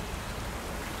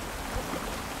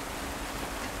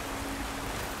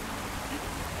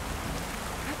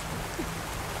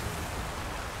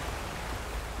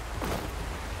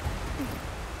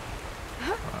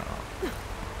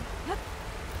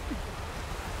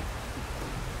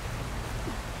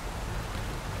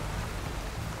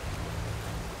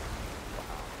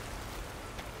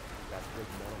 That big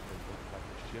metal thing looked like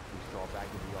the ship we saw back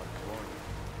in the auditorium.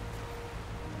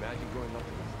 Imagine going up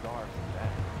to the stars from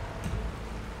that.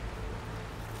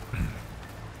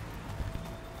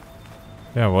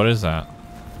 Yeah, what is that?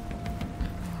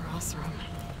 More Osram.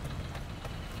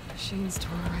 Machines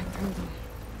tore right through them.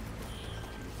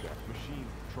 Machine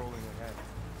trolling ahead.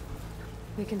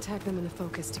 We can tag them in the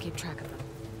focus to keep track of them.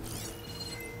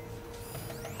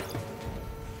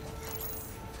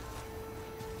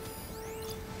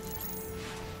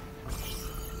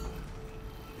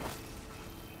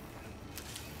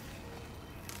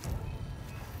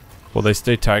 Will they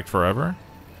stay tagged forever?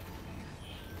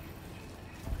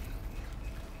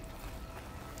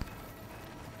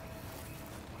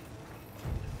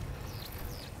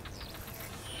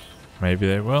 Maybe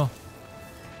they will.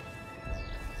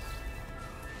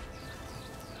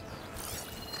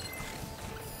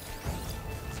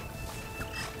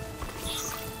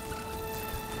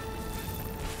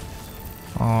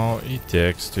 Oh, eat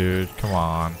dicks, dude. Come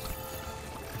on.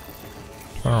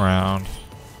 Turn around.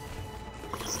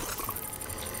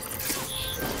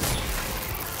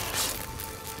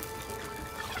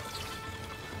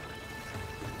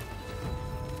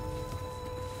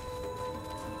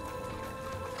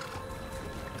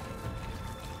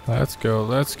 Let's go,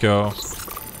 let's go.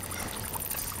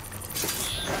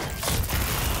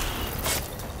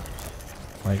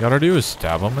 All you gotta do is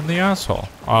stab him in the asshole.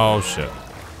 Oh shit.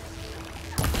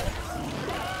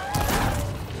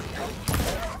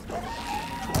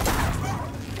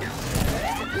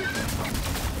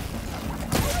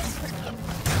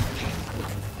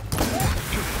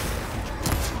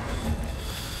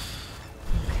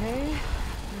 Okay,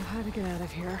 now how to get out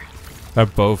of here?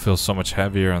 That bow feels so much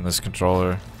heavier on this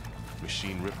controller.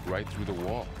 Machine ripped right through the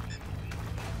wall.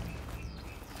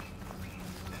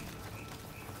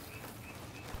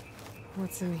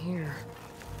 What's in here?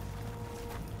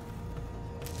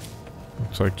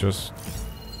 Looks like just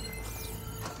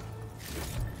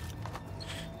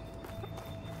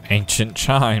ancient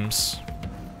chimes.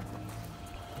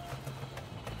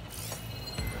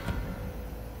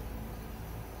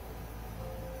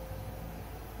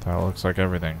 That looks like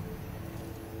everything.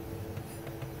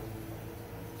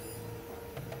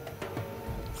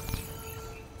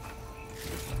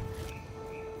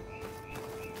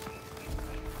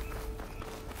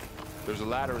 There's a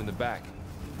ladder in the back.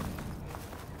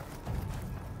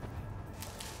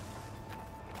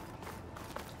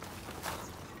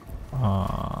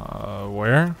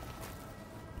 Where?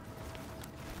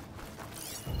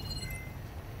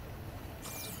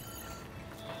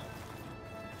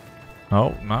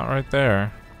 Oh, not right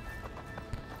there.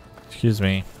 Excuse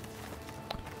me.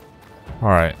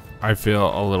 Alright, I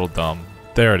feel a little dumb.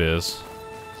 There it is.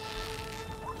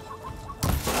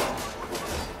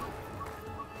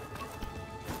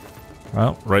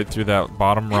 Well, right through that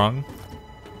bottom rung.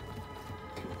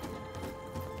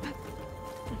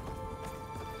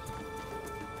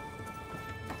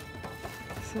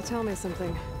 So tell me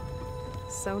something.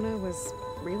 Sona was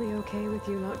really okay with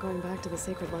you not going back to the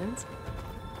Sacred Lands?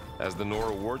 As the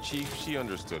Nora war chief, she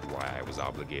understood why I was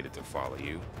obligated to follow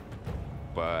you.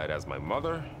 But as my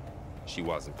mother, she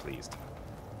wasn't pleased.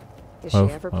 Is she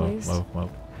ever pleased?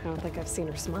 Move. I don't think I've seen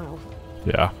her smile.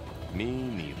 Yeah. Me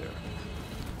neither.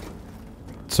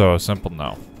 So, a simple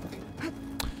no.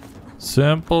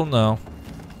 Simple no.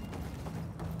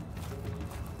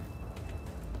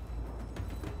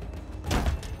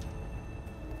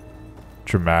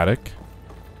 Dramatic.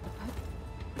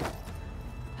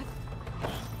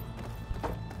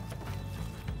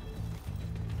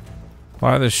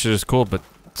 Wow, this shit is cool, but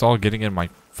it's all getting in my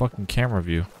fucking camera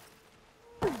view.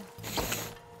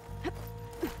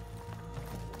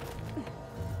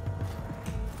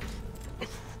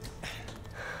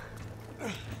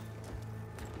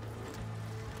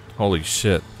 Holy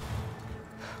shit.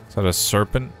 Is that a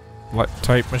serpent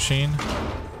type machine?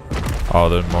 Oh,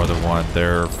 there's more than one.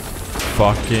 They're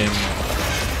fucking...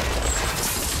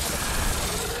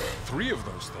 3 of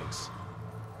those things.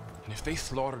 And if they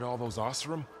slaughtered all those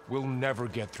Oseram, we'll never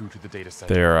get through to the data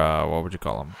center. They're, what would you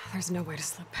call them? There's no way to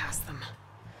slip past them.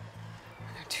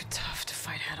 They're too tough to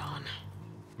fight head on.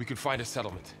 We could find a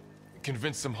settlement.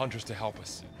 Convince some hunters to help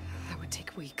us. That would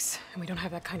take weeks, and we don't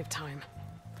have that kind of time.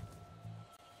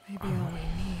 Maybe all we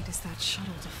need is that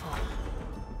shuttle to fall.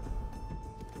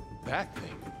 That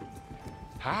thing?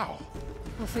 How?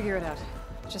 We'll figure it out.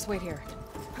 Just wait here.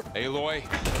 Aloy.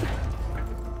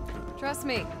 Trust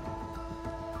me.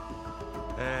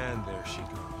 And there she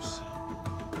goes.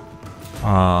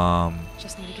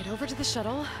 Just need to get over to the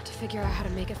shuttle to figure out how to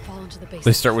make it fall into the base.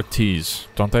 They start with T's,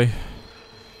 don't they?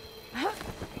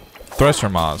 Thresher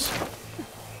maws.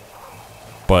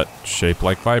 But shaped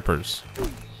like vipers.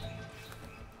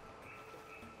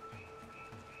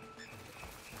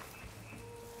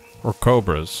 Or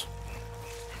cobras.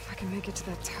 If I can make it to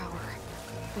that tower,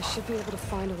 I should be able to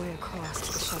find a way across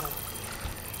to the shuttle.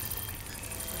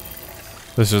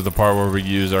 This is the part where we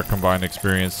use our combined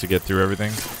experience to get through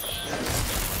everything.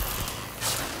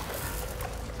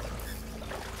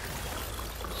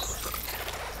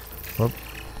 Whoop.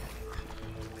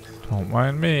 Don't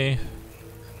mind me.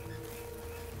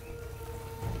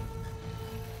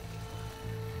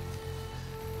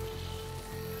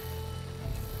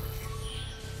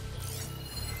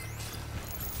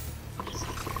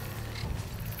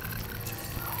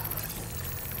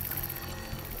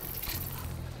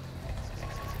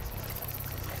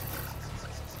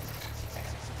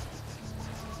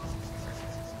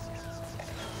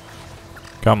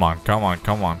 Come on, come on,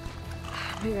 come on.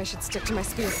 Maybe I should stick to my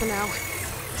spear for now.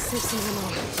 Save some ammo.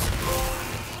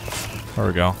 There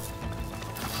we go.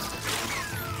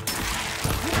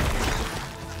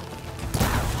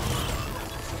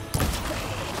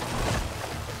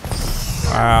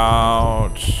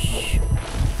 Ouch.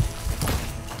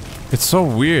 It's so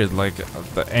weird, like,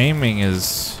 the aiming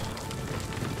is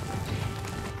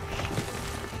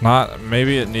not,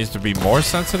 maybe it needs to be more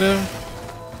sensitive?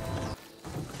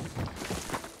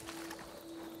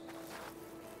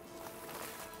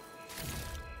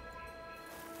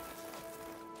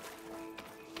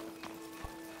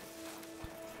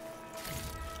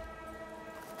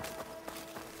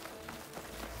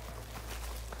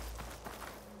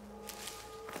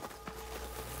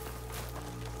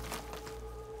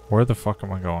 Where the fuck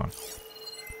am I going?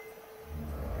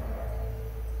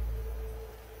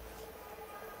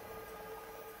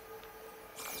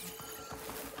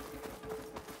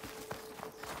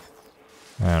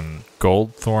 And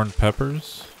gold thorn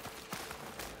peppers?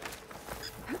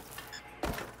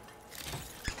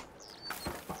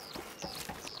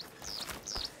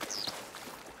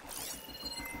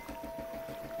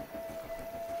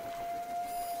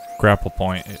 Grapple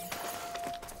point.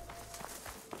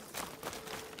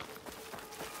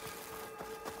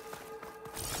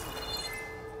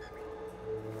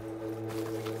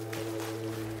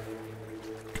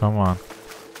 Come on.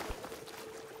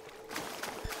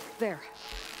 There.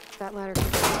 That ladder can go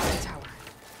to the tower.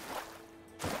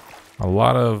 A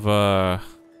lot of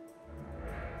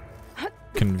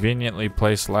conveniently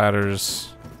placed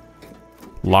ladders,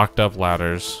 locked up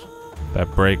ladders that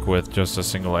break with just a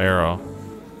single arrow.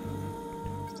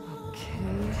 Okay,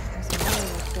 there's a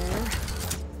ladder up there.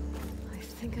 I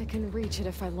think I can reach it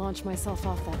if I launch myself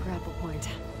off that grapple point.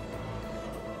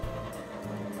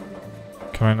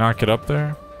 Can I not get up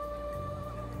there?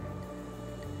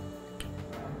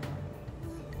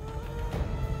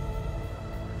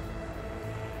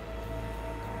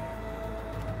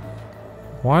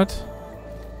 What?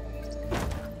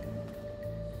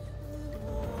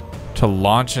 To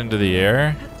launch into the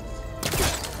air?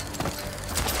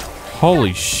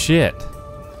 Holy shit.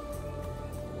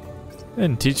 They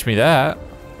didn't teach me that.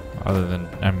 Other than,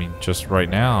 I mean, just right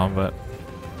now, but...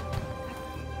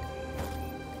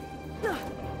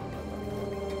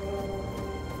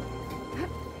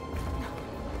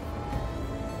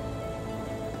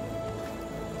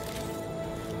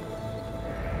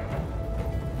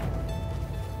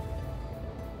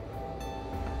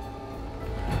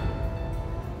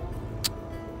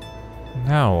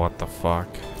 Now what the fuck?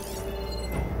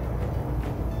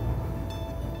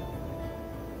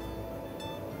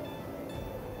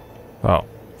 Oh. Well,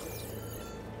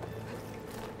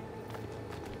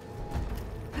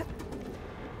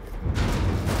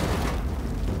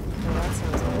 that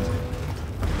sounds old.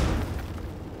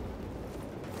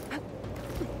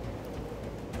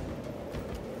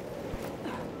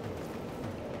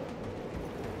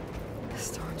 The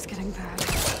storm's getting bad.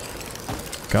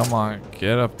 Come on,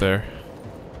 get up there.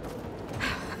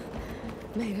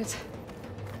 Made it.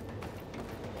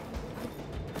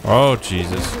 Oh,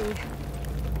 Jesus.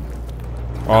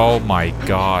 Oh my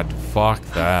god. Fuck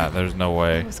that. There's no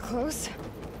way. That was close.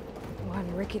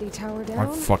 One rickety tower My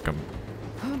down. fucking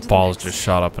On to the balls next. just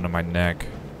shot up into my neck.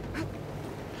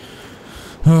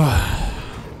 I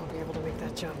won't be able to make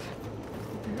that jump.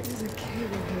 There is a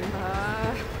cable here.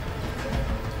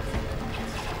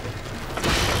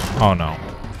 Oh no.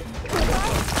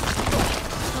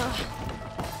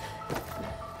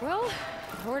 Well,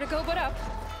 nowhere to go but up.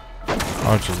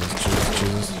 Oh, Jesus, Jesus,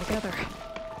 Jesus. Together.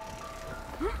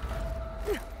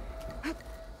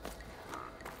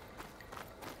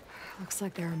 Looks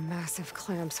like there are massive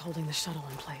clamps holding the shuttle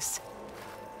in place.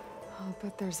 I'll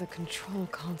bet there's a control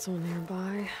console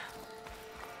nearby.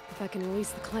 If I can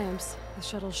release the clamps, the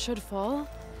shuttle should fall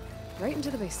right into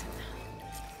the basin.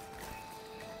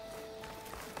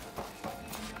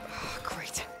 Oh,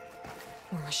 great.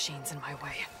 More machines in my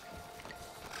way.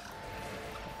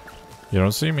 You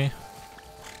don't see me.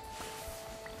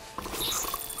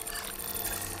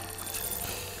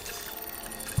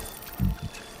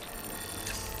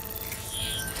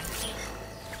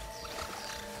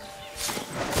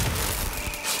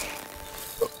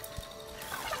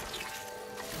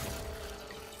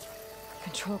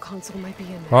 Control console might be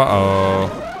in there. Uh-oh.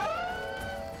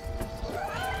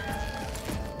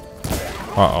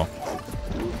 Uh-oh.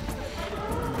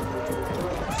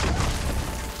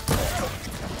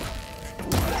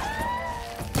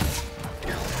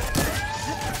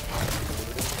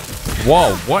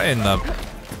 Whoa, what in the...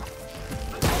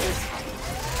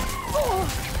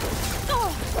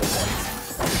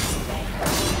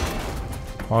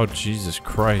 Oh, Jesus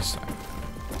Christ.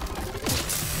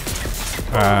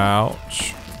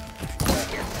 Ouch.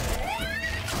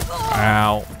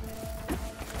 Ow.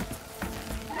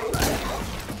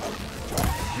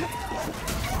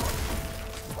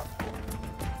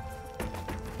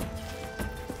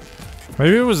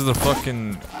 Maybe it was the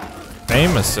fucking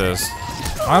aim assist.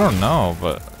 I don't know,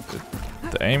 but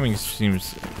the aiming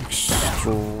seems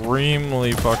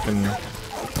extremely fucking...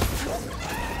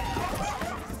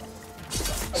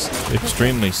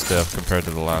 extremely stiff compared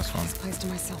to the last one. This place to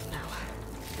myself now.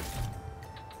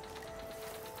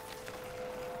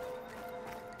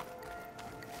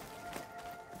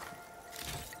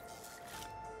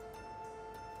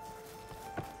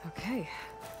 Okay.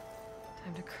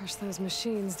 Time to crush those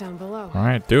machines down below.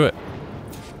 Alright, do it.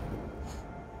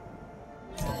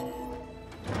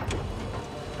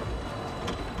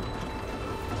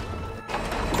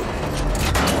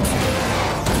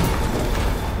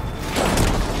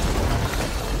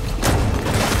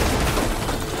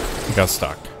 Got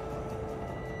stuck.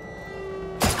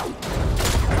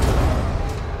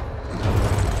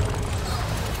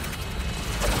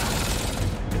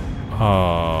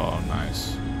 Oh,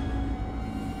 nice.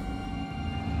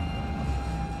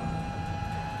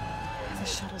 The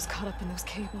shuttle's caught up in those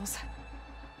cables.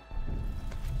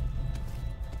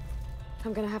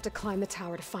 I'm gonna have to climb the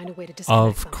tower to find a way to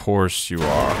disconnect Of them. course you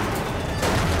are.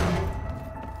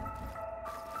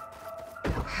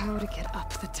 Now, how to get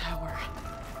up the tower?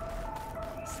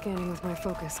 Scanning with my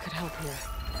focus could help here.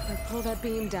 If I pull that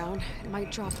beam down, it might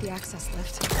drop the access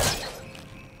lift.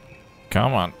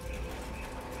 Come on.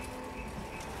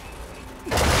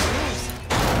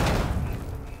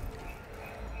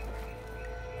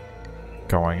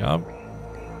 Going up.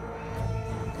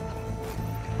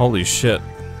 Holy shit.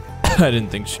 I didn't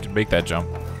think she could make that jump.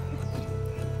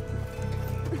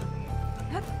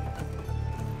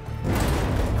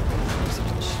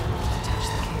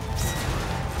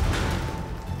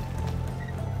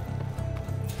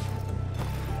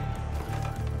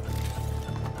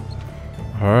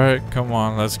 Alright, come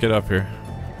on, let's get up here.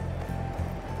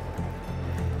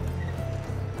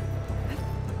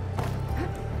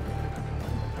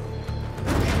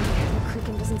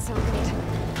 Creaking doesn't sound good. I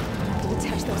have to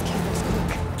detach those cables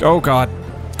quick. Oh god.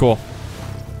 Cool.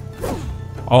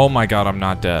 Oh my god, I'm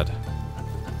not dead.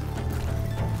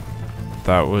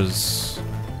 That was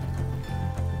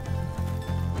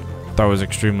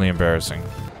extremely embarrassing.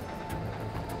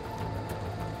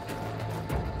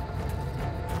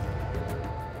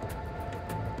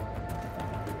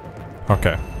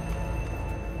 Okay.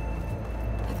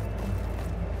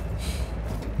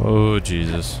 Oh,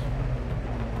 Jesus.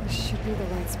 This should be the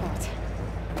right spot.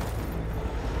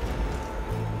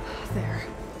 There.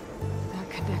 That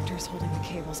connector's holding the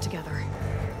cables together.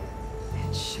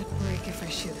 It should break if I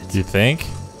shoot it. You think?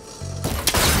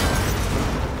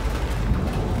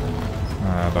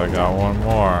 And I got one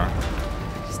more. I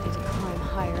just need to climb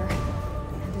higher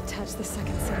and attach the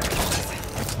second set of cables.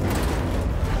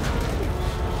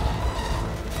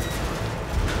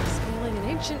 Scaling an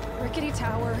ancient rickety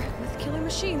tower with killer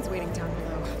machines waiting down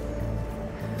below.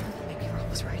 Maybe Rob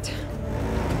was right.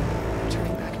 I'm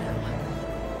turning back now.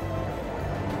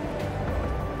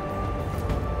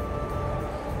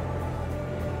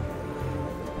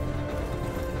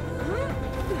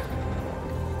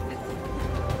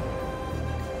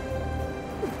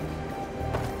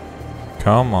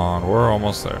 Come on, we're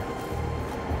almost there.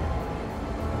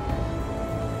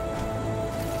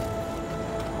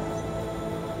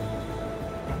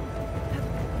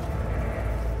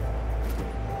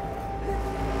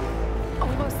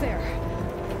 Almost there.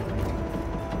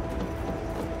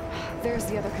 There's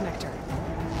the other connector.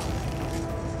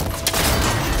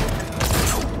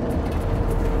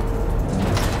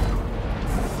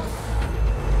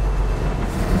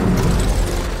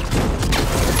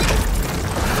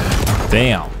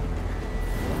 Damn.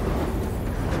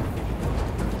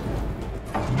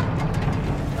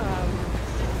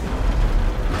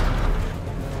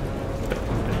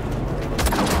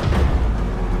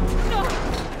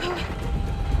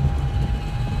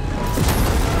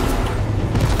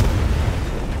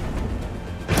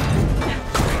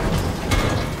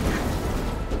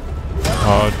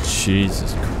 Oh,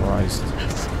 Jesus Christ.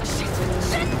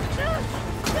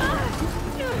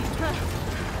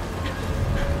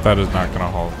 That is not gonna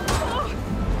hold.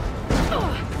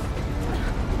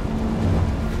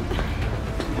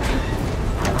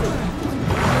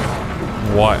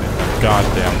 What?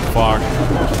 Goddamn fuck.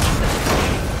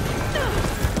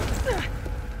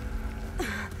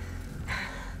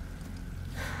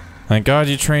 Thank God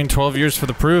you trained 12 years for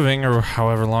the proving, or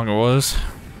however long it was.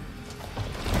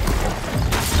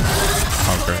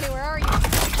 Okay. Where are you?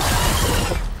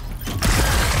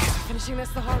 Finishing this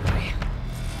the hard way.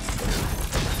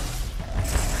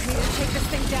 I need to take this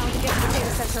thing down to get to the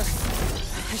data center.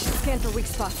 I should scan for weak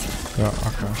spots. Yeah,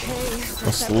 okay. Okay.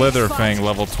 A Slither Fang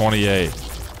level 28.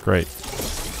 Great.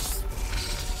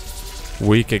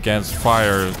 Weak against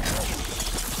fire.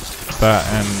 That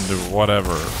and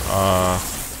whatever.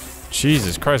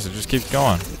 Jesus Christ, it just keeps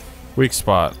going. Weak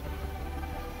spot.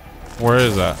 Where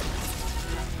is that?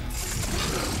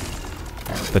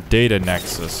 The data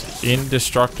nexus.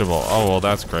 Indestructible. Oh, well,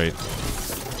 that's great.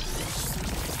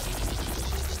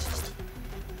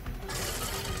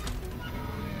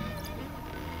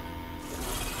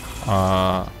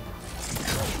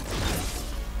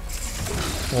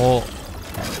 Well,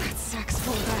 That sack's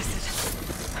full of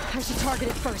acid. I should target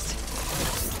it first.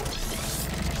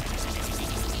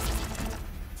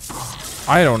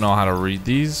 I don't know how to read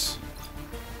these.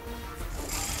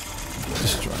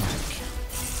 Destroy.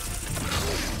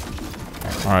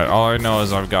 Alright, all I know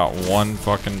is I've got one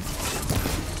fucking...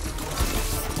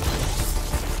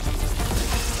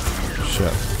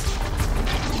 Shit.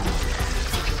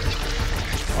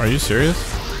 Are you serious?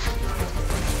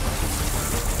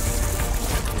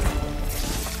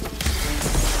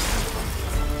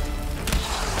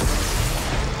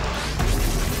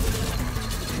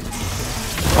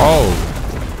 Oh!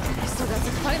 Still got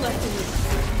some fight left in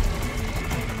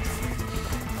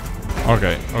you.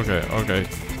 Okay, okay, okay.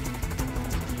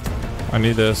 I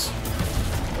need this.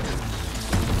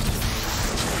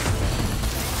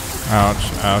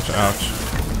 Ouch, ouch, ouch.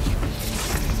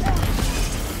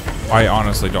 I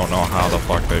honestly don't know how the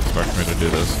fuck they expect me to do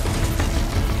this.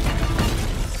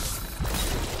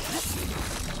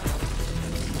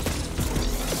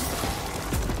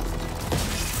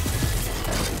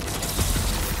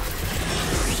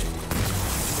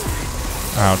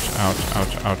 Ouch, ouch,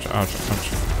 ouch, ouch, ouch, ouch.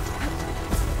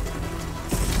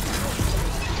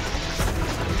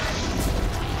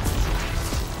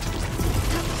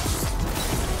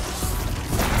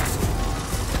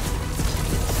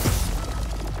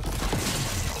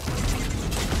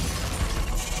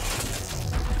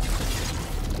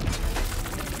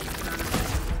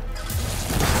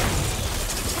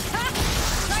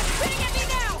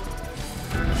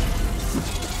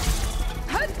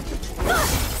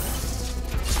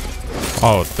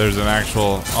 Oh, there's an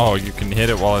actual... Oh, you can hit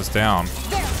it while it's down.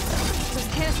 There! Those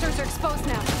canisters are exposed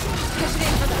now. Push it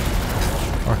in for them.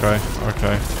 Okay,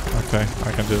 okay, okay.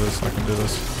 I can do this, I can do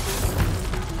this.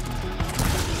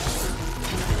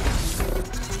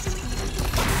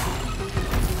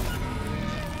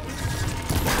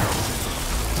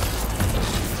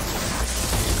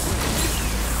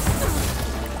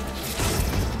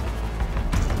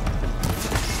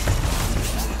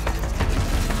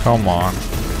 Come on.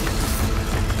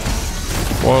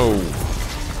 Whoa.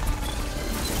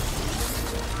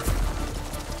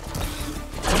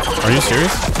 Are you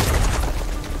serious?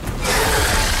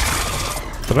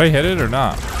 Did I hit it or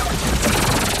not?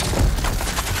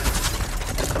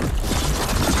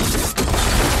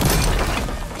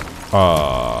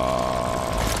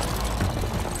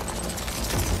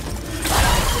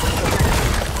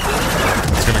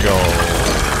 It's gonna go.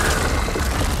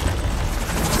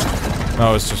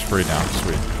 No, it's just free now.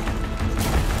 Sweet.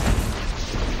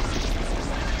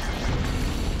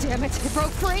 Damn it, it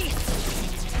broke free!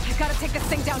 I've gotta take this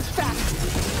thing down fast.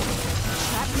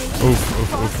 Trap me,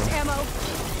 frost ammo.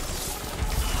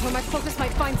 Or my focus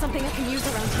might find something I can use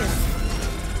around here.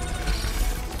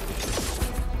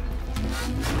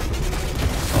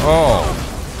 Oh.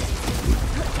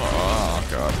 Oh,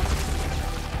 God.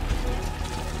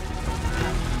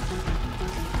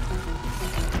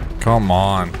 Come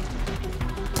on.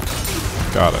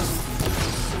 Got it.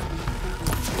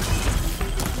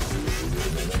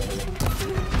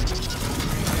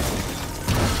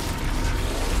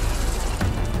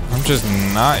 I'm just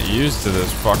not used to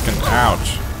this fucking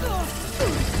ouch.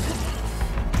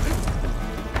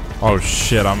 Oh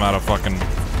shit, I'm out of fucking.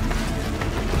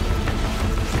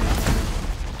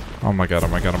 Oh my god, oh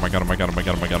my god, oh my god, oh my god, oh my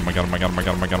god, oh my god, oh my god, oh my god, oh my god,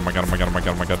 oh my god, oh my god, oh my god, oh my god,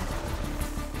 oh my god.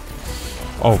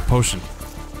 Oh, potion.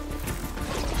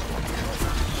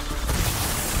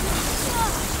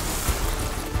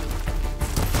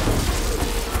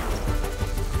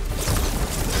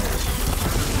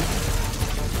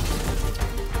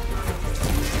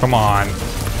 Come on.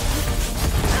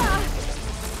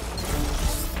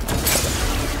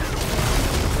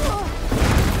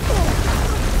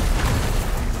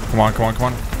 Come on, come on,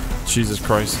 come on. Jesus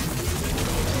Christ.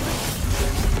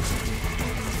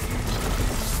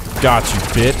 Got you,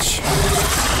 bitch.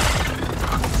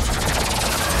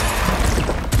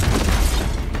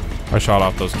 I shot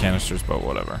off those canisters, but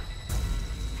whatever.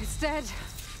 It's dead.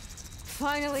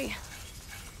 Finally.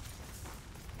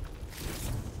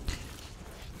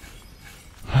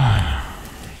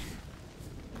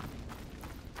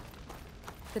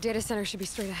 The data center should be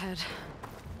straight ahead.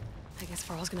 I guess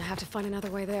Farrell's gonna have to find another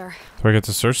way there. Do I get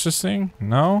to search this thing?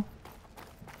 No?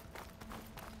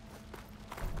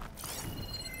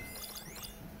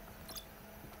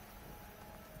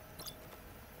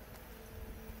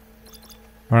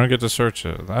 I don't get to search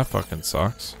it. That fucking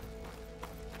sucks.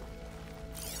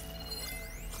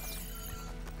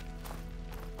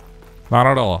 Not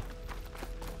at all.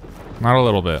 Not a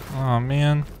little bit. Oh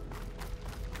man.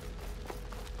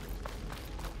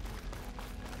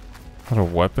 Is that a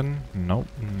weapon? Nope.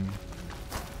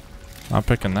 Not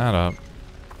picking that up.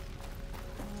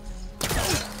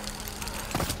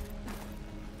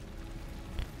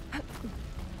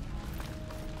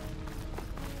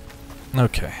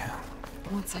 Okay.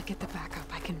 Once I get the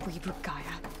backup, I can reboot Gaia,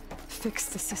 fix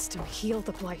the system, heal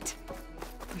the blight,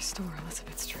 restore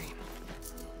Elizabeth's dream.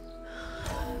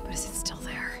 But is it still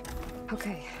there?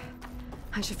 Okay.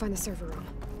 I should find the server room.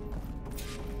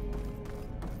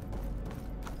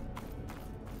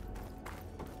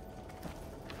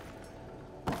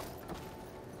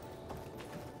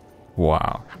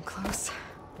 Wow. I'm close.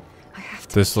 I have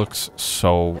to. This looks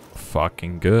so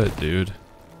fucking good, dude.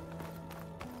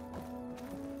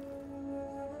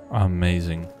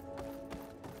 Amazing.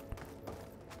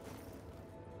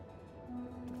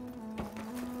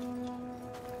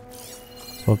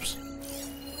 Whoops.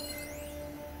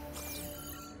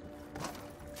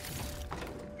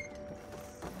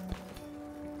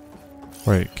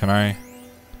 Wait, can I?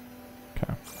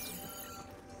 Okay.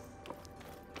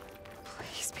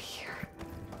 Please be here.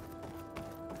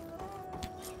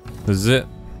 This is it.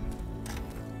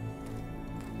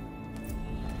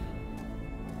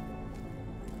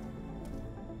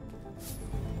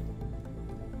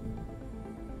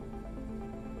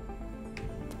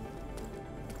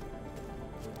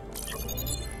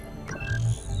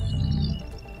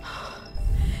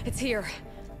 It's here.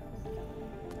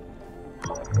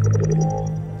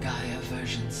 Gaia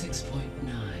version 6.9.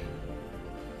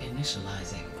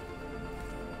 Initializing.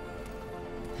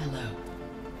 Hello.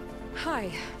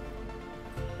 Hi.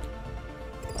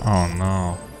 Oh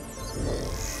no.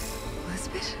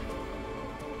 Elizabeth?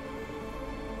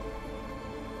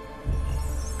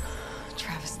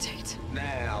 Travis Tate.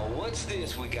 Now, what's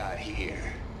this we got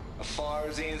here? A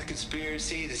Farzian's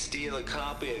conspiracy to steal a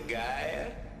copy of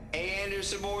Gaia? And her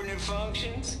subordinate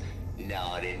functions?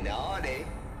 Naughty, naughty.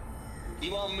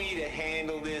 You want me to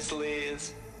handle this,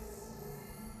 Liz?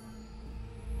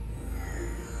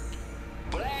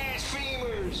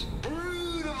 Blasphemers,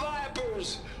 brood of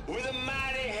vipers, with a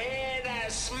mighty hand I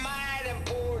smite and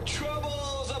pour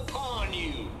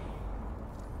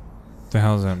The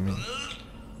hell does that mean?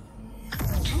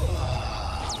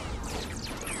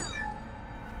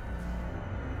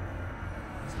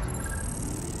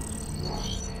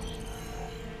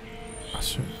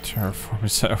 Terraform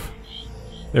itself.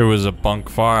 It was a bunk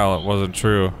file. It wasn't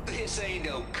true. This ain't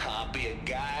no copy of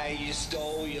Guy you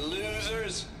stole, you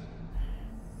losers.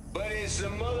 But it's the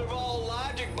mother of all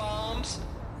logic bombs.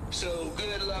 So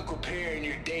good luck repairing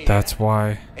your data. That's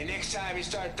why. And next time you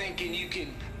start thinking you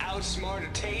can outsmart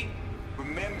a Tate,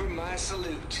 remember my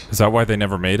salute. Is that why they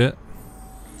never made it?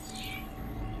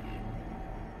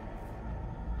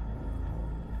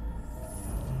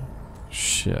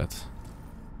 Shit.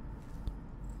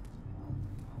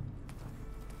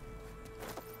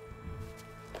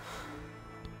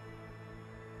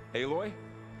 Aloy?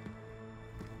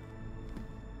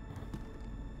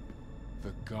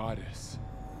 The goddess.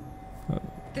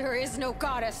 There is no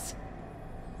goddess.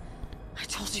 I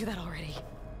told you that already.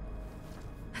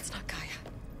 That's not Gaia.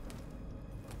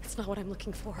 It's not what I'm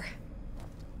looking for.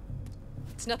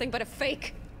 It's nothing but a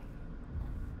fake.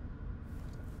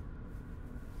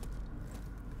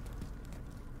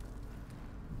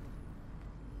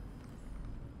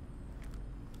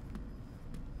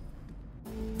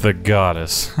 The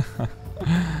goddess.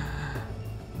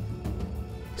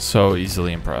 So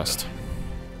easily impressed.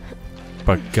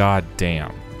 But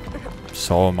goddamn.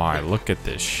 So am I. Look at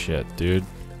this shit, dude.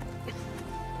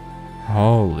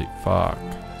 Holy fuck.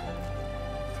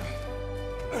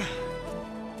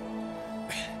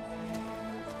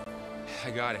 I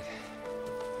got it.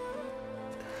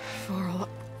 Varl,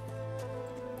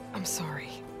 I'm sorry.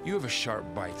 You have a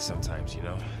sharp bite sometimes, you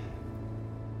know?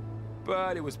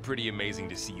 But it was pretty amazing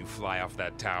to see you fly off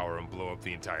that tower and blow up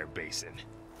the entire basin.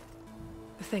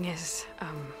 The thing is,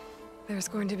 there's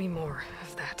going to be more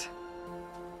of that.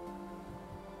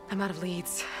 I'm out of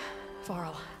leads,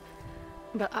 Varl.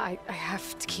 But I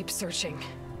have to keep searching.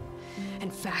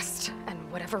 And fast.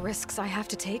 And whatever risks I have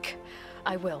to take,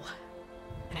 I will.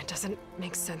 And it doesn't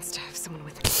make sense to have someone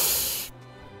with me.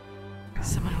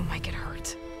 Someone who might get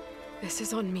hurt. This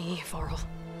is on me, Varl.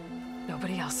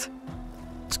 Nobody else.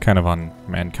 It's kind of on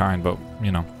mankind, but, you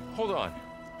know. Hold on.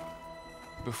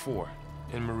 Before,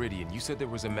 in Meridian, you said there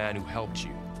was a man who helped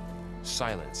you.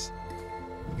 Silence.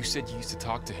 You said you used to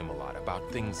talk to him a lot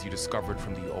about things you discovered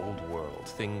from the old world,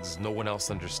 things no one else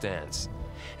understands.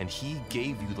 And he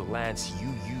gave you the lance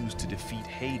you used to defeat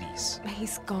Hades.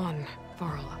 He's gone,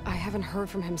 Varl. I haven't heard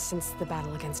from him since the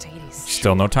battle against Hades.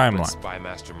 Still no But timeline. Spy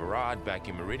Master Murad back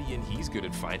in Meridian, he's good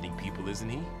at finding people, isn't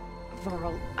he?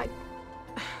 Varl,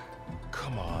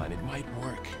 Come on, it might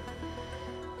work.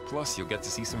 Plus, you'll get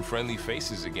to see some friendly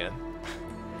faces again.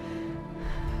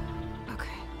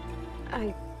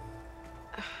 Okay.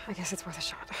 I guess it's worth a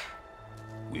shot.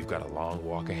 We've got a long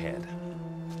walk ahead.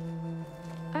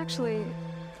 Actually,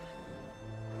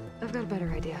 I've got a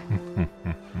better idea.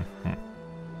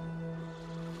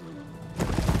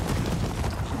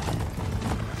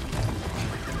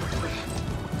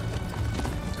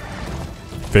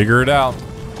 Figure it out.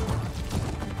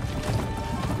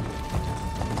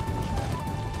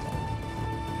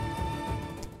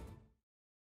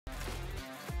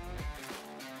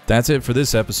 That's it for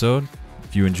this episode.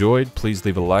 If you enjoyed, please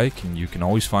leave a like, and you can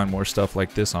always find more stuff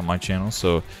like this on my channel,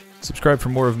 so subscribe for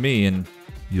more of me, and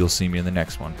you'll see me in the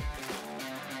next one.